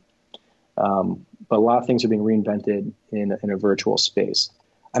event. But a lot of things are being reinvented in a virtual space.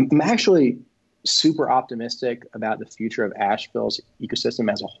 I'm actually super optimistic about the future of Asheville's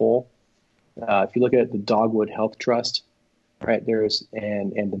ecosystem as a whole. If you look at the Dogwood Health Trust, right,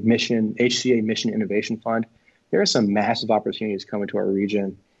 and the Mission HCA Mission Innovation Fund, there are some massive opportunities coming to our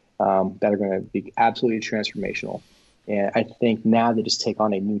region that are going to be absolutely transformational. And I think now they just take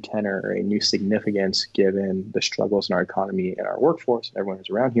on a new tenor or a new significance given the struggles in our economy and our workforce, everyone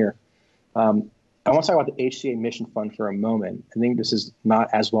who's around here. I want to talk about the HCA Mission Fund for a moment. I think this is not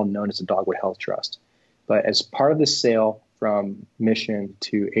as well known as the Dogwood Health Trust, but as part of the sale from Mission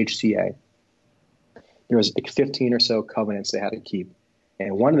to HCA, there was like 15 or so covenants they had to keep.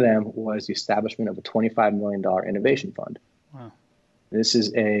 And one of them was the establishment of a $25 million innovation fund. Wow. This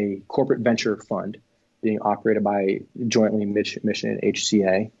is a corporate venture fund being operated by jointly Mission and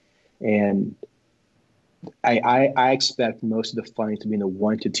HCA. And I expect most of the funding to be in the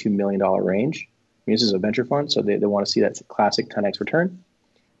 $1 to $2 million range. I mean, this is a venture fund, so they want to see that classic 10x return.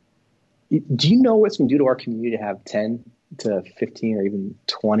 Do you know what it's going to do to our community to have 10 to 15 or even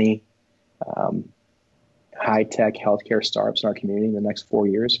 20 high-tech healthcare startups in our community in the next 4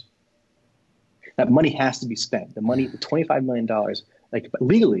 years? That money has to be spent. The money, the $25 million, like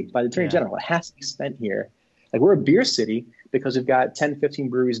legally by the Attorney General, it has to be spent here. Like we're a beer city because we've got 10, 15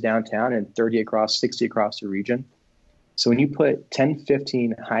 breweries downtown and 60 across the region. So when you put 10,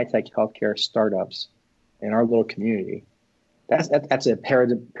 15 high-tech healthcare startups in our little community, that's a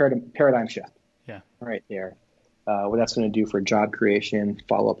paradigm shift. Yeah, right there. What that's going to do for job creation,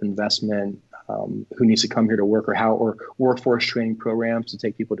 follow-up investment, who needs to come here to work, or workforce training programs to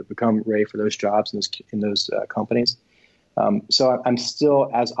take people to become ready for those jobs in those companies. So I'm still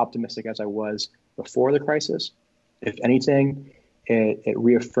as optimistic as I was before the crisis. If anything, it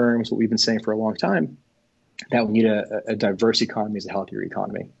reaffirms what we've been saying for a long time, that we need a diverse economy is a healthier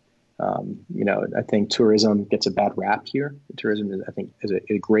economy. I think tourism gets a bad rap here. Tourism is, I think, is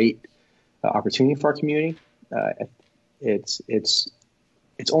a great opportunity for our community. It's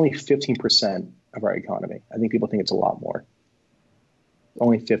only 15% of our economy. I think people think it's a lot more.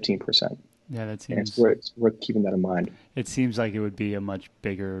 Only 15%. Yeah, that seems. It's worth keeping that in mind. It seems like it would be a much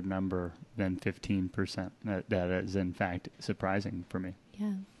bigger number than 15%. That is, in fact, surprising for me.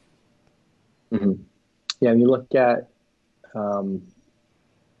 Yeah. Mm-hmm. Yeah, and you look at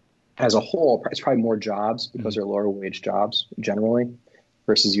as a whole, it's probably more jobs because they're lower wage jobs generally,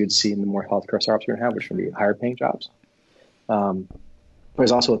 versus you'd see in the more healthcare startups we're going to have, which would be higher paying jobs.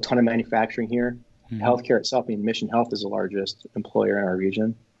 There's also a ton of manufacturing here. Healthcare itself, Mission Health is the largest employer in our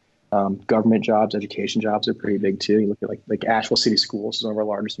region. Government jobs, education jobs are pretty big too. You look at like Asheville City Schools is one of our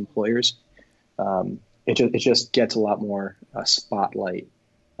largest employers. It just gets a lot more spotlight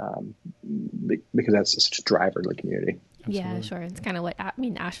because that's such a driver to the community. Yeah, Absolutely. sure. It's kind of what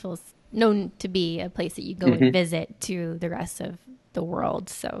Asheville's known to be, a place that you go and visit to the rest of the world.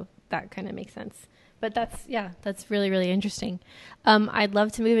 So that kind of makes sense. But that's really, really interesting. I'd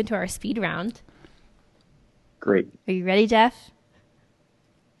love to move into our speed round. Great. Are you ready, Jeff?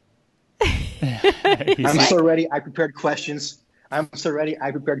 I'm so ready. I prepared questions.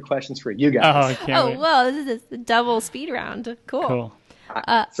 For you guys. Oh, well, this is a double speed round. Cool.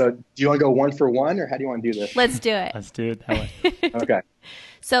 So do you want to go one for one, or how do you want to do this? Let's do it. Let's do it that way. Okay.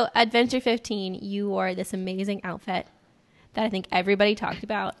 So Adventure 15, you wore this amazing outfit that I think everybody talked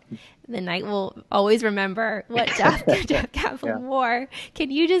about. The night will always remember what Jeff Kaplan wore.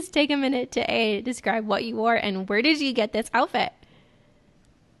 Can you just take a minute to describe what you wore and where did you get this outfit?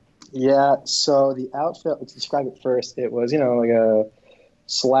 Yeah, so the outfit, let's describe it first. It was, like a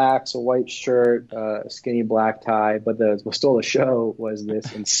slacks, a white shirt, a skinny black tie, but what stole the show was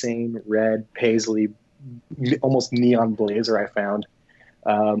this insane red paisley, almost neon blazer I found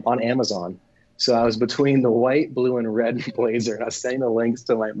on Amazon. So I was between the white, blue, and red blazer, and I was sending the links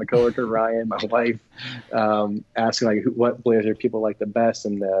to my coworker Ryan, my wife, asking what blazer people like the best,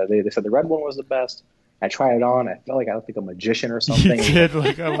 and they said the red one was the best. I tried it on. I felt like I looked like a magician or something. You did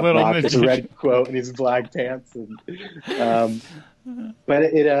look a little magician. This red coat and these black pants. But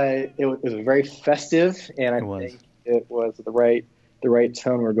it was very festive, and I think it was the right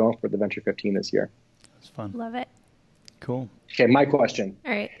tone we're going for the Venture 15 this year. It's fun. Love it. Cool. Okay, my question.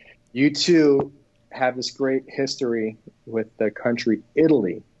 All right. You two have this great history with the country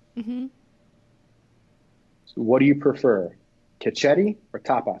Italy. Mm-hmm. So what do you prefer, cacchetti or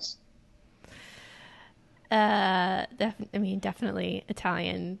tapas? Definitely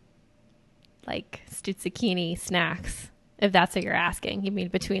Italian, like stuzzichini snacks, if that's what you're asking. You mean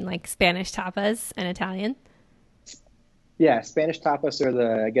between like Spanish tapas and Italian? Yeah, Spanish tapas are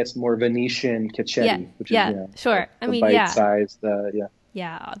the, I guess, more Venetian cacchetti, which is, sure. bite-sized,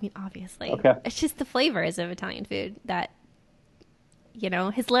 Yeah, obviously. Okay. It's just the flavors of Italian food that,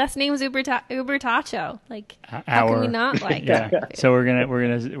 his last name is Ubertaccio. Like, how can we not like that? So we're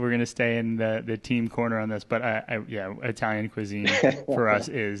gonna stay in the team corner on this, but Italian cuisine for us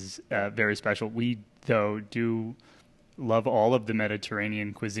is very special. We though do love all of the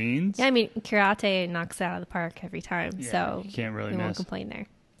Mediterranean cuisines. Yeah, Curate knocks it out of the park every time, so you can't really we won't complain there.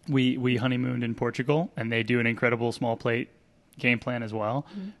 We honeymooned in Portugal, and they do an incredible small plate game plan as well.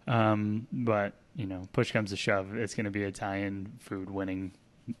 Mm-hmm. But push comes to shove, it's going to be Italian food winning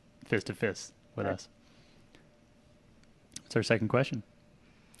fist to fist with us. What's our second question?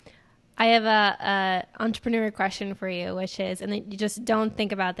 I have a entrepreneur question for you, which is, and you just don't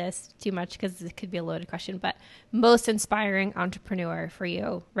think about this too much because it could be a loaded question, but most inspiring entrepreneur for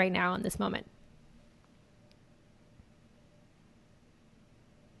you right now in this moment.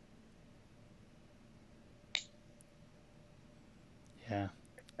 Yeah.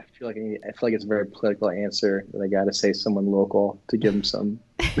 I feel like it's a very political answer that I got to say someone local to give them some.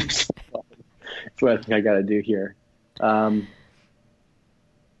 That's what I think I got to do here. I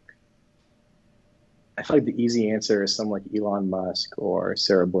feel like the easy answer is someone like Elon Musk or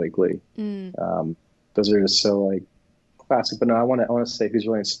Sarah Blakely. Those are just so classic. But no, I want to say who's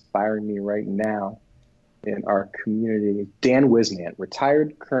really inspiring me right now in our community. Dan Wisnant,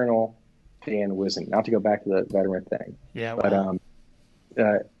 retired Colonel Dan Wisnant. Not to go back to the veteran thing. Yeah. But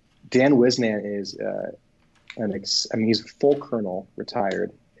Dan Wisnant is he's full colonel,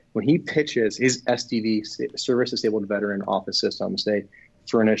 retired. When he pitches his SDV, Service Disabled Veteran Office Systems, they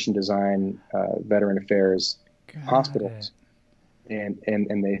furnish and design veteran affairs Got hospitals. And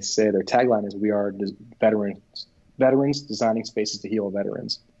they say their tagline is, "We are veterans designing spaces to heal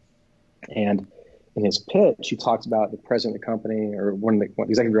veterans." And in his pitch, he talks about the president of the company, or one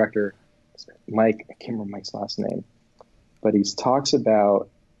executive director, Mike. I can't remember Mike's last name, but he talks about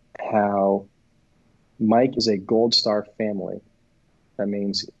how Mike is a Gold Star family. That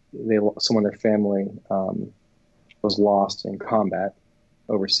means someone in their family was lost in combat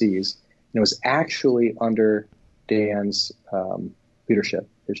overseas, and it was actually under Dan's leadership,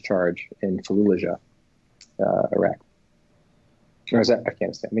 his charge in Fallujah, Iraq. Or is that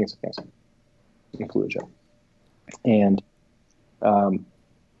Afghanistan? I think it's Afghanistan. In Fallujah. And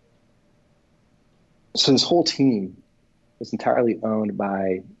so this whole team is entirely owned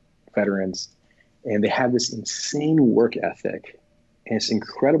by veterans, and they have this insane work ethic and this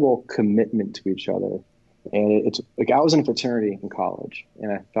incredible commitment to each other. And it's like, I was in a fraternity in college,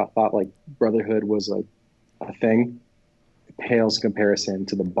 and I thought like brotherhood was like a thing. It pales in comparison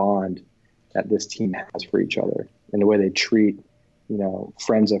to the bond that this team has for each other and the way they treat,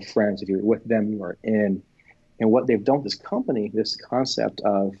 friends of friends. If you're with them, you are in. And what they've done with this company, this concept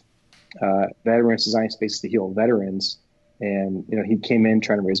of veterans designing spaces to heal veterans. And, he came in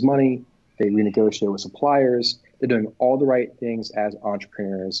trying to raise money. They renegotiated with suppliers. They're doing all the right things as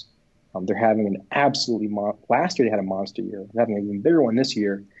entrepreneurs. They're having an absolutely last year they had a monster year. They're having an even bigger one this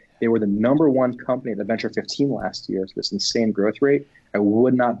year. They were the number one company at the Venture 15 last year. So this insane growth rate. I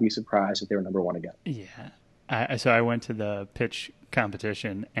would not be surprised if they were number one again. Yeah. So I went to the pitch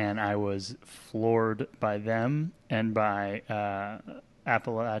competition, and I was floored by them and by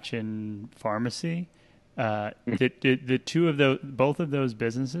Appalachian Pharmacy. The two of both of those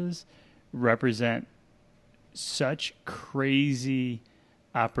businesses represent such crazy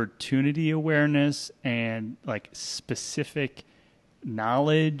opportunity awareness and like specific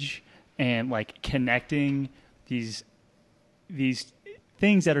knowledge and like connecting these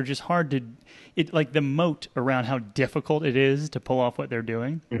things that are just hard to, like the moat around how difficult it is to pull off what they're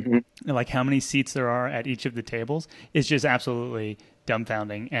doing, and like how many seats there are at each of the tables is just absolutely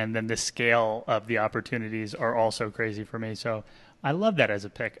dumbfounding. And then the scale of the opportunities are also crazy for me. So I love that as a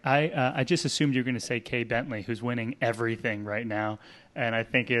pick. I just assumed you were going to say Kay Bentley, who's winning everything right now, and I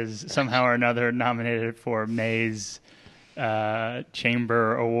think is somehow or another nominated for May's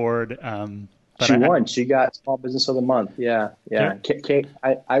Chamber Award. But she won. She got Small Business of the Month. Yeah.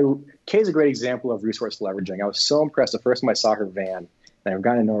 Kay's a great example of resource leveraging. I was so impressed the first time I saw her van, and I've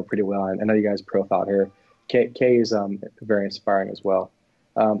gotten to know her pretty well. I know you guys profiled her. Kay is very inspiring as well.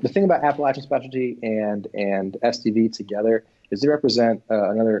 The thing about Appalachian Specialty and SDV together is they represent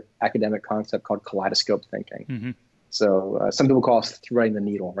another academic concept called kaleidoscope thinking. Mm-hmm. So some people call it threading the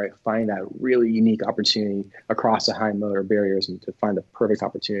needle, right? Find that really unique opportunity across the high motor barriers and to find the perfect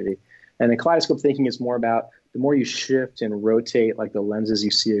opportunity. And the kaleidoscope thinking is more about the more you shift and rotate like the lenses you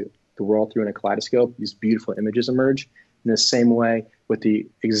see the world through in a kaleidoscope, these beautiful images emerge. In the same way, with the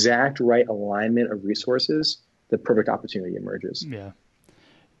exact right alignment of resources, the perfect opportunity emerges. Yeah.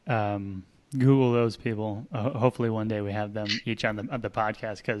 Google those people. Hopefully one day we have them each on the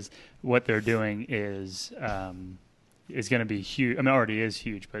podcast, because what they're doing is going to be huge. I mean, it already is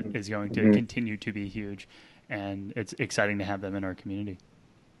huge, but is going to continue to be huge. And it's exciting to have them in our community.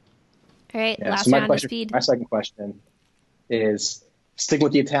 All right, last round of speed. My second question is, sticking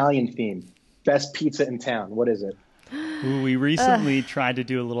with the Italian theme, best pizza in town. What is it? Ooh, we recently tried to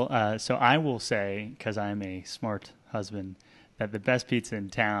do a little, so I will say, because I'm a smart husband, that the best pizza in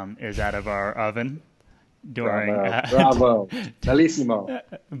town is out of our oven. Bravo. Bellissimo.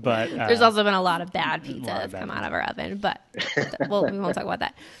 But there's also been a lot of bad pizza that's come out of our oven, but we won't talk about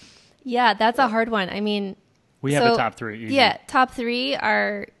that. Yeah, that's a hard one. I mean, we have a top three. Easy. Yeah, top three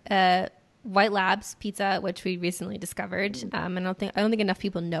are White Labs Pizza, which we recently discovered. I don't think enough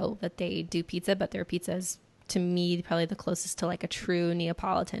people know that they do pizza, but their pizza is, to me, probably the closest to like a true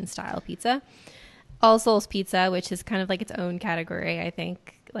Neapolitan style pizza. All Souls Pizza, which is kind of like its own category, I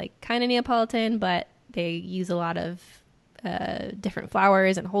think, like kind of Neapolitan, but they use a lot of different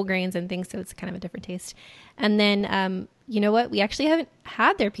flours and whole grains and things, so it's kind of a different taste. And then, you know what? We actually haven't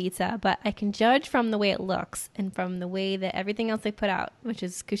had their pizza, but I can judge from the way it looks and from the way that everything else they put out, which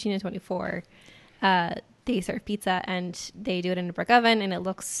is Cucina 24. They serve pizza, and they do it in a brick oven, and it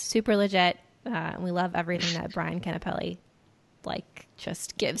looks super legit. And we love everything that Brian Canapelli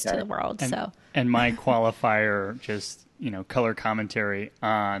just gives to the world. And my qualifier, just color commentary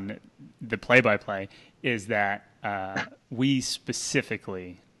on the play-by-play, is that we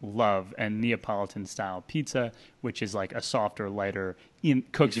specifically love, and Neapolitan style pizza, which is like a softer, lighter,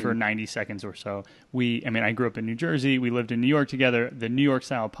 cooks for 90 seconds or so. I grew up in New Jersey. We lived in New York together. The New York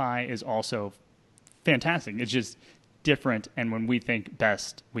style pie is also fantastic. It's just different. And when we think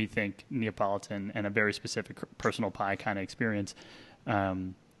best, we think Neapolitan and a very specific personal pie kind of experience.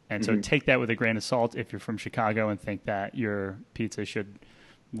 So take that with a grain of salt if you're from Chicago and think that your pizza should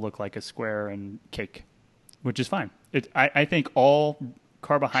look like a square and cake, which is fine. I think all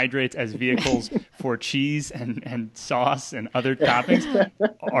carbohydrates as vehicles for cheese and sauce and other toppings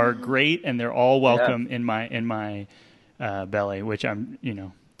are great, and they're all welcome in my belly, which I'm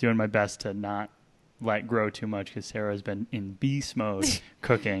doing my best to not let grow too much because Sarah's been in beast mode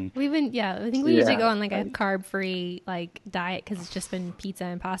cooking. I think we usually go on like a carb-free like diet because it's just been pizza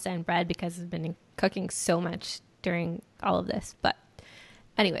and pasta and bread because I've been cooking so much during all of this. But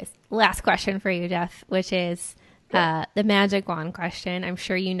anyways, last question for you, Jeff, which is the magic wand question. I'm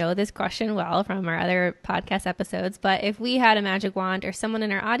sure you know this question well from our other podcast episodes, but if we had a magic wand or someone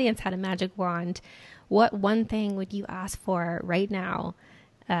in our audience had a magic wand, what one thing would you ask for right now?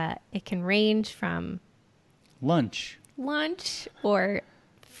 It can range from lunch or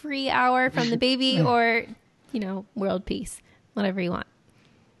free hour from the baby or, world peace, whatever you want.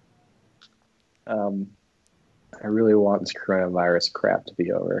 I really want this coronavirus crap to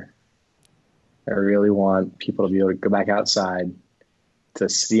be over. I really want people to be able to go back outside, to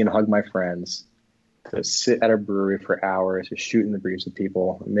see and hug my friends, to sit at a brewery for hours, to shoot in the breeze with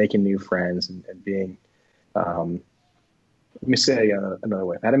people, making new friends and being, let me say it another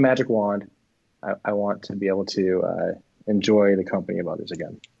way. If I had a magic wand, I want to be able to enjoy the company of others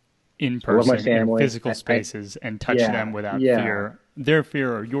again. In person, my family, in physical spaces, and touch them without fear, their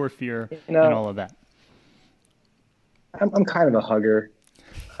fear or your fear, and all of that. I'm kind of a hugger.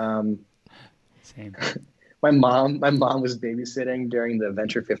 Same. My mom was babysitting during the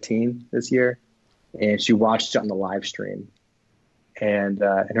Venture 15 this year, and she watched it on the live stream. And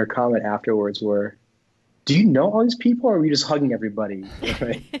her comment afterwards were, "Do you know all these people, or are you just hugging everybody?"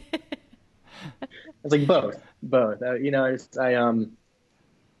 Right? It's like both.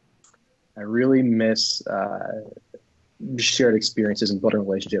 I really miss shared experiences and building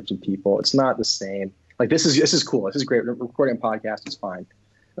relationships with people. It's not the same. Like this is cool. This is great. Recording a podcast is fine.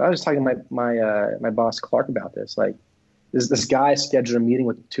 I was talking to my boss Clark about this. Like this guy scheduled a meeting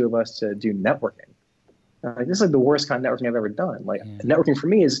with the two of us to do networking. This is like the worst kind of networking I've ever done. Like networking for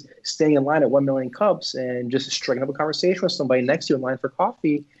me is staying in line at 1 million cups and just striking up a conversation with somebody next to you in line for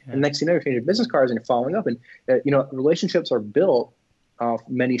coffee. Yeah. And next thing you know, you're changing business cards and you're following up. And relationships are built off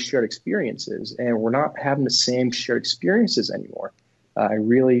many shared experiences, and we're not having the same shared experiences anymore. I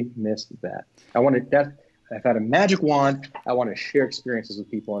really miss that. If I had a magic wand, I want to share experiences with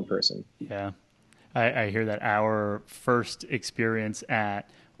people in person. Yeah, I hear that. Our first experience at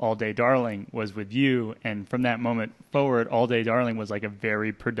All Day Darling was with you, and from that moment forward, All Day Darling was like a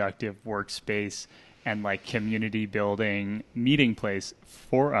very productive workspace and like community building meeting place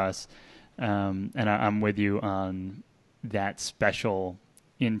for us. And I'm with you on that special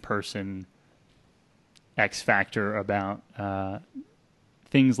in-person X factor about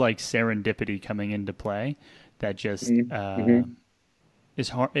things like serendipity coming into play that just is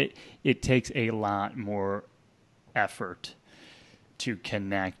hard. It takes a lot more effort to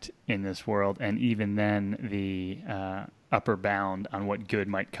connect in this world, and even then the upper bound on what good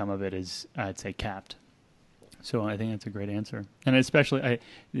might come of it is, I'd say, capped. So I think that's a great answer. And especially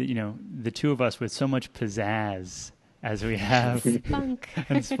the two of us with so much pizzazz as we have. Spunk.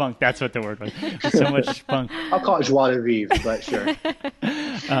 And spunk, that's what the word was. So much spunk. I'll call it joie de vivre, but sure.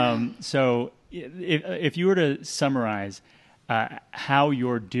 So if you were to summarize how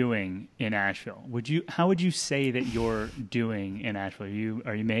you're doing in Asheville, how would you say that you're doing in Asheville?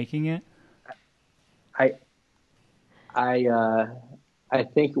 Are you making it? I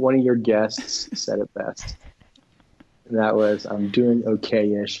think one of your guests said it best. And that was, I'm doing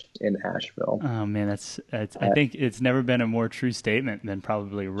okay-ish in Asheville. Oh man, that's I think it's never been a more true statement than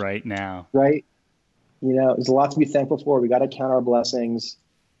probably right now. Right. There's a lot to be thankful for. We got to count our blessings.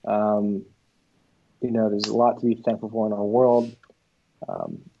 There's a lot to be thankful for in our world. I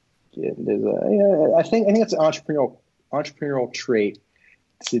think it's an entrepreneurial trait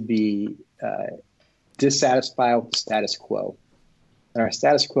to be dissatisfied with the status quo. And our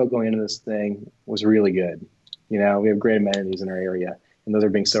status quo going into this thing was really good. We have great amenities in our area, and those are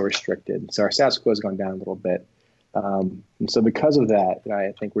being so restricted. So our status quo has gone down a little bit. And so because of that,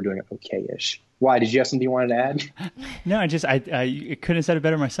 I think we're doing it okay-ish. Why? Did you have something you wanted to add? No, I couldn't have said it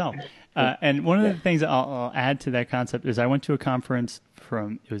better myself. And one of the things I'll add to that concept is I went to a conference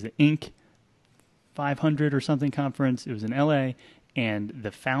it was the Inc. 500 or something conference. It was in LA, and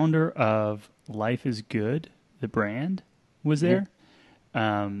the founder of Life is Good, the brand, was there.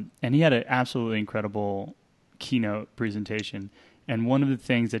 And he had an absolutely incredible keynote presentation. And one of the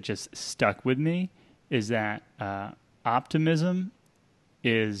things that just stuck with me is that optimism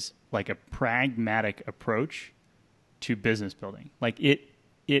is like a pragmatic approach to business building. Like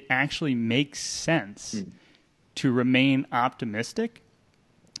it actually makes sense to remain optimistic,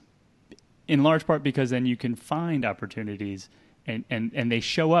 in large part because then you can find opportunities and they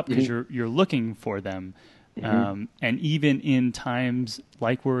show up because you're looking for them. And even in times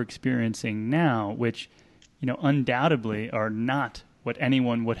like we're experiencing now, which, undoubtedly are not what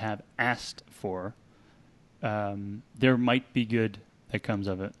anyone would have asked for, there might be good that comes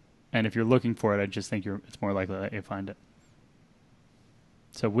of it. And if you're looking for it, I just think it's more likely that you find it.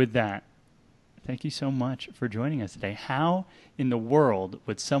 So with that, thank you so much for joining us today. How in the world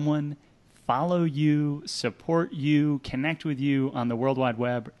would someone follow you, support you, connect with you on the World Wide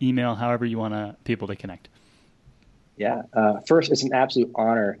Web, email, however you want people to connect? Yeah. First, it's an absolute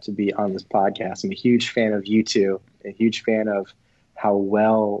honor to be on this podcast. I'm a huge fan of you two, a huge fan of how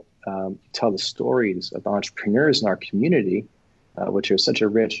well you tell the stories of entrepreneurs in our community, which is such a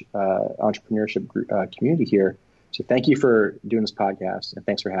rich entrepreneurship community here. So thank you for doing this podcast, and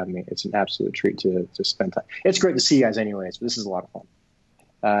thanks for having me. It's an absolute treat to spend time. It's great to see you guys anyways, but this is a lot of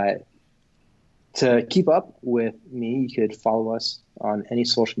fun. To keep up with me, you could follow us on any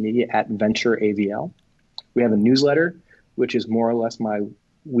social media at VentureAVL. We have a newsletter, which is more or less my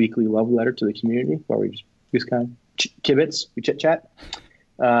weekly love letter to the community, where we just kind of kibitz, we chit-chat.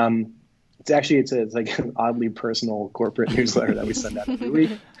 It's like an oddly personal corporate newsletter that we send out every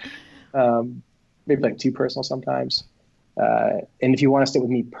week. Maybe like too personal sometimes. And if you want to stay with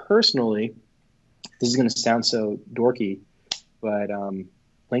me personally, this is going to sound so dorky, but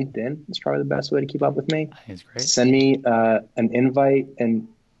LinkedIn is probably the best way to keep up with me. That's great. Send me an invite, and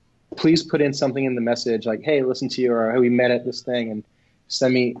please put in something in the message like, hey, listen to you, or hey, we met at this thing, and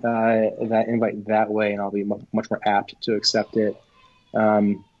send me that invite that way, and I'll be much more apt to accept it.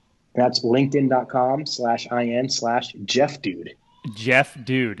 That's linkedin.com/in/JeffDude. Jeff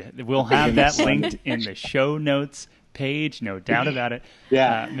Dude. We'll have that linked in the show notes page, no doubt about it.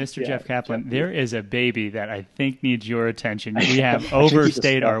 Yeah. Mr. Jeff Kaplan, there is a baby that I think needs your attention. We have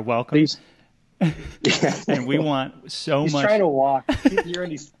overstayed our welcome. And we want so He's much. He's trying to walk. He's hearing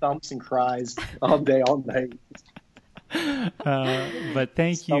these thumps and cries all day, all night. But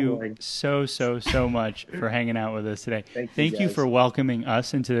thank you so much for hanging out with us today. Thank you for welcoming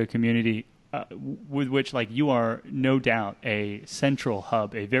us into the community, with which, like, you are no doubt a central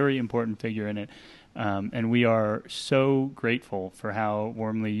hub, a very important figure in it. And we are so grateful for how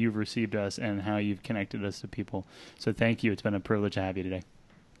warmly you've received us and how you've connected us to people. So thank you. It's been a privilege to have you today.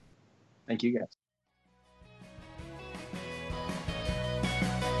 Thank you, guys.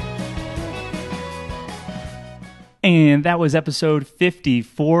 And that was episode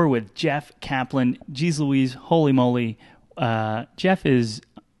 54 with Jeff Kaplan. Jeez Louise, holy moly. Jeff is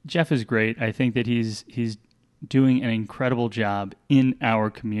great. I think that he's doing an incredible job in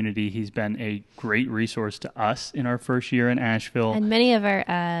our community. He's been a great resource to us in our first year in Asheville. And many of our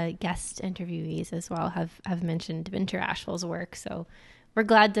guest interviewees as well have mentioned Venture Asheville's work. So we're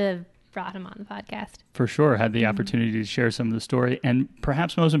glad to have brought him on the podcast. For sure. Had the opportunity to share some of the story, and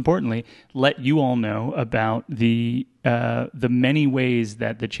perhaps most importantly, let you all know about the many ways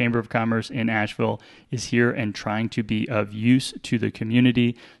that the Chamber of Commerce in Asheville is here and trying to be of use to the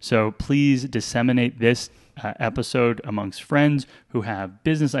community. So please disseminate this episode amongst friends who have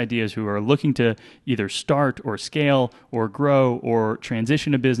business ideas, who are looking to either start or scale or grow or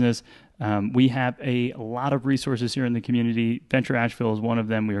transition a business. We have a lot of resources here in the community. Venture Asheville is one of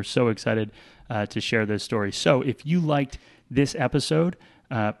them. We are so excited to share this story. So if you liked this episode,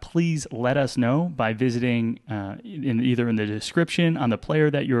 please let us know by visiting either in the description on the player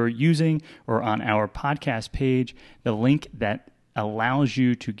that you're using or on our podcast page, the link that allows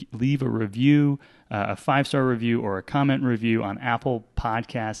you to leave a review, a 5-star review or a comment review on Apple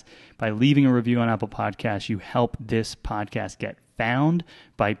Podcasts. By leaving a review on Apple Podcasts, you help this podcast get found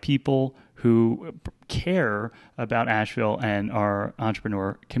by people who care about Asheville and our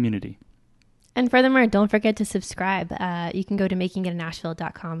entrepreneur community. And furthermore, don't forget to subscribe. You can go to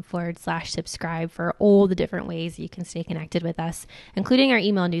makingitnashville.com/subscribe for all the different ways you can stay connected with us, including our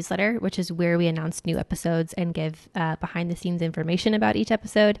email newsletter, which is where we announce new episodes and give behind the scenes information about each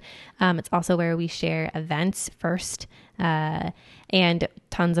episode. It's also where we share events first and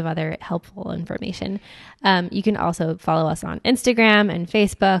tons of other helpful information. You can also follow us on Instagram and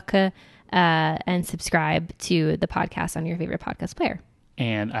Facebook and subscribe to the podcast on your favorite podcast player.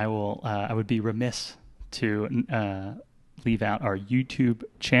 And I would be remiss to leave out our YouTube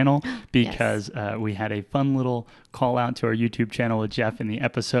channel because we had a fun little call out to our YouTube channel with Jeff in the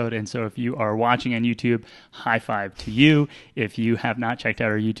episode. And so if you are watching on YouTube, high five to you. If you have not checked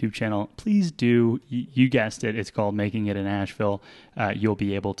out our YouTube channel, please do. You guessed it. It's called Making It in Asheville. You'll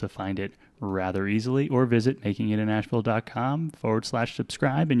be able to find it rather easily, or visit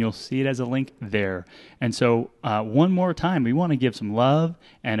makingitinasheville.com/subscribe, and you'll see it as a link there. And so one more time, we want to give some love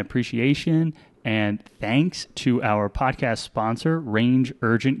and appreciation and thanks to our podcast sponsor, Range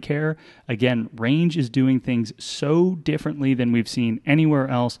Urgent Care. Again, Range is doing things so differently than we've seen anywhere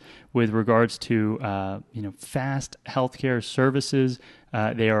else with regards to fast healthcare services.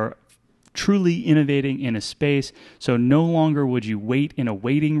 They are truly innovating in a space. So no longer would you wait in a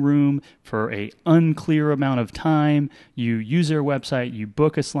waiting room for a unclear amount of time. You use their website, you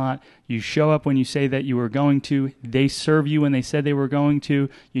book a slot, you show up when you say that you were going to, they serve you when they said they were going to,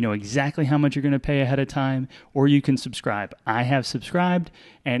 you know exactly how much you're going to pay ahead of time, or you can subscribe. I have subscribed,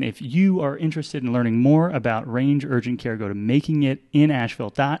 and if you are interested in learning more about Range Urgent Care, go to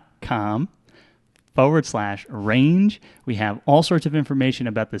makingitinasheville.com/range. We have all sorts of information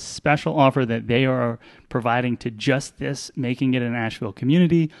about the special offer that they are providing to just this Making It in Asheville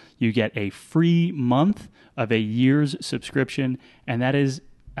community. You get a free month of a year's subscription, and that's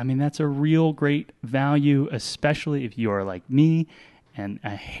a real great value, especially if you are like me and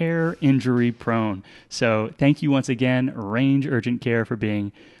a hair injury prone. So thank you once again, Range Urgent Care, for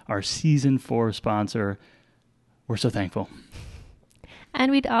being our season 4 sponsor. We're so thankful. And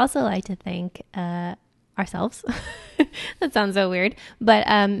we'd also like to thank ourselves. That sounds so weird. But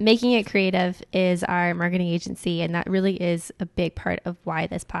Making It Creative is our marketing agency, and that really is a big part of why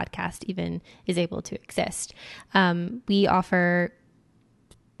this podcast even is able to exist. We offer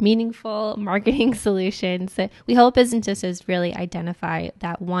meaningful marketing solutions that we help businesses really identify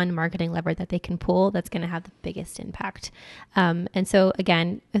that one marketing lever that they can pull that's going to have the biggest impact. And so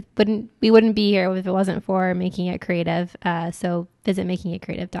again, we wouldn't be here if it wasn't for Making It Creative. So visit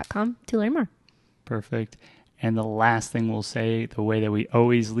makingitcreative.com to learn more. Perfect. And the last thing we'll say, the way that we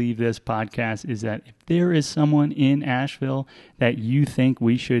always leave this podcast, is that if there is someone in Asheville that you think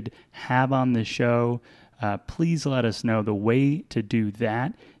we should have on the show, please let us know. The way to do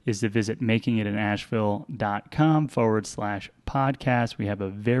that is to visit makingitinasheville.com/podcast. We have a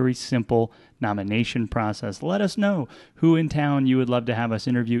very simple nomination process. Let us know who in town you would love to have us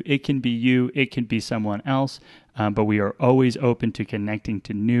interview. It can be you, it can be someone else, but we are always open to connecting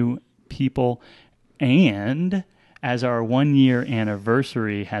to new people. And as our 1-year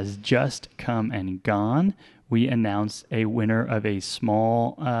anniversary has just come and gone, we announced a winner of a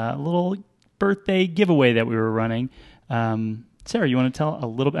small little birthday giveaway that we were running. Sarah, you want to tell a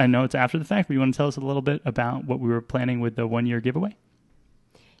little bit? I know it's after the fact, but you want to tell us a little bit about what we were planning with the 1-year giveaway?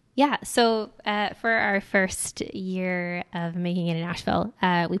 Yeah. So for our first year of Making It in Asheville,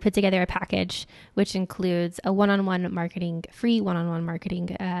 we put together a package which includes a free one-on-one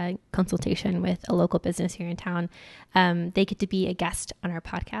marketing consultation with a local business here in town. They get to be a guest on our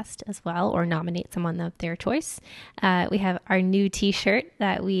podcast as well, or nominate someone of their choice. We have our new T-shirt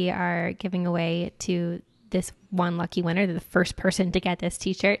that we are giving away to this one lucky winner. They're the first person to get this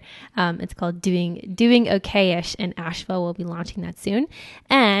T-shirt. It's called Doing Okay-ish in Asheville. We'll be launching that soon.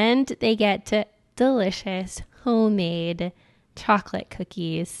 And they get delicious homemade chocolate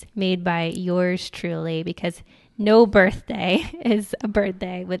cookies made by yours truly, because no birthday is a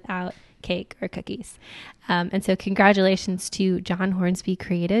birthday without cake or cookies. And so congratulations to John Hornsby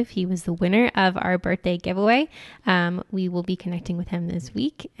Creative. He was the winner of our birthday giveaway. We will be connecting with him this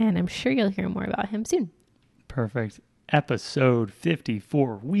week, and I'm sure you'll hear more about him soon. Perfect. Episode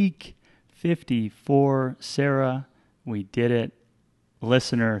 54, week 54. Sarah, we did it.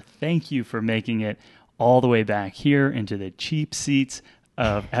 Listener, thank you for making it all the way back here into the cheap seats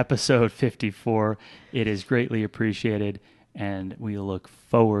of episode 54. It is greatly appreciated, and we look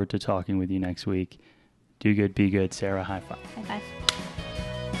forward to talking with you next week. Do good, be good. Sarah, high five. High five.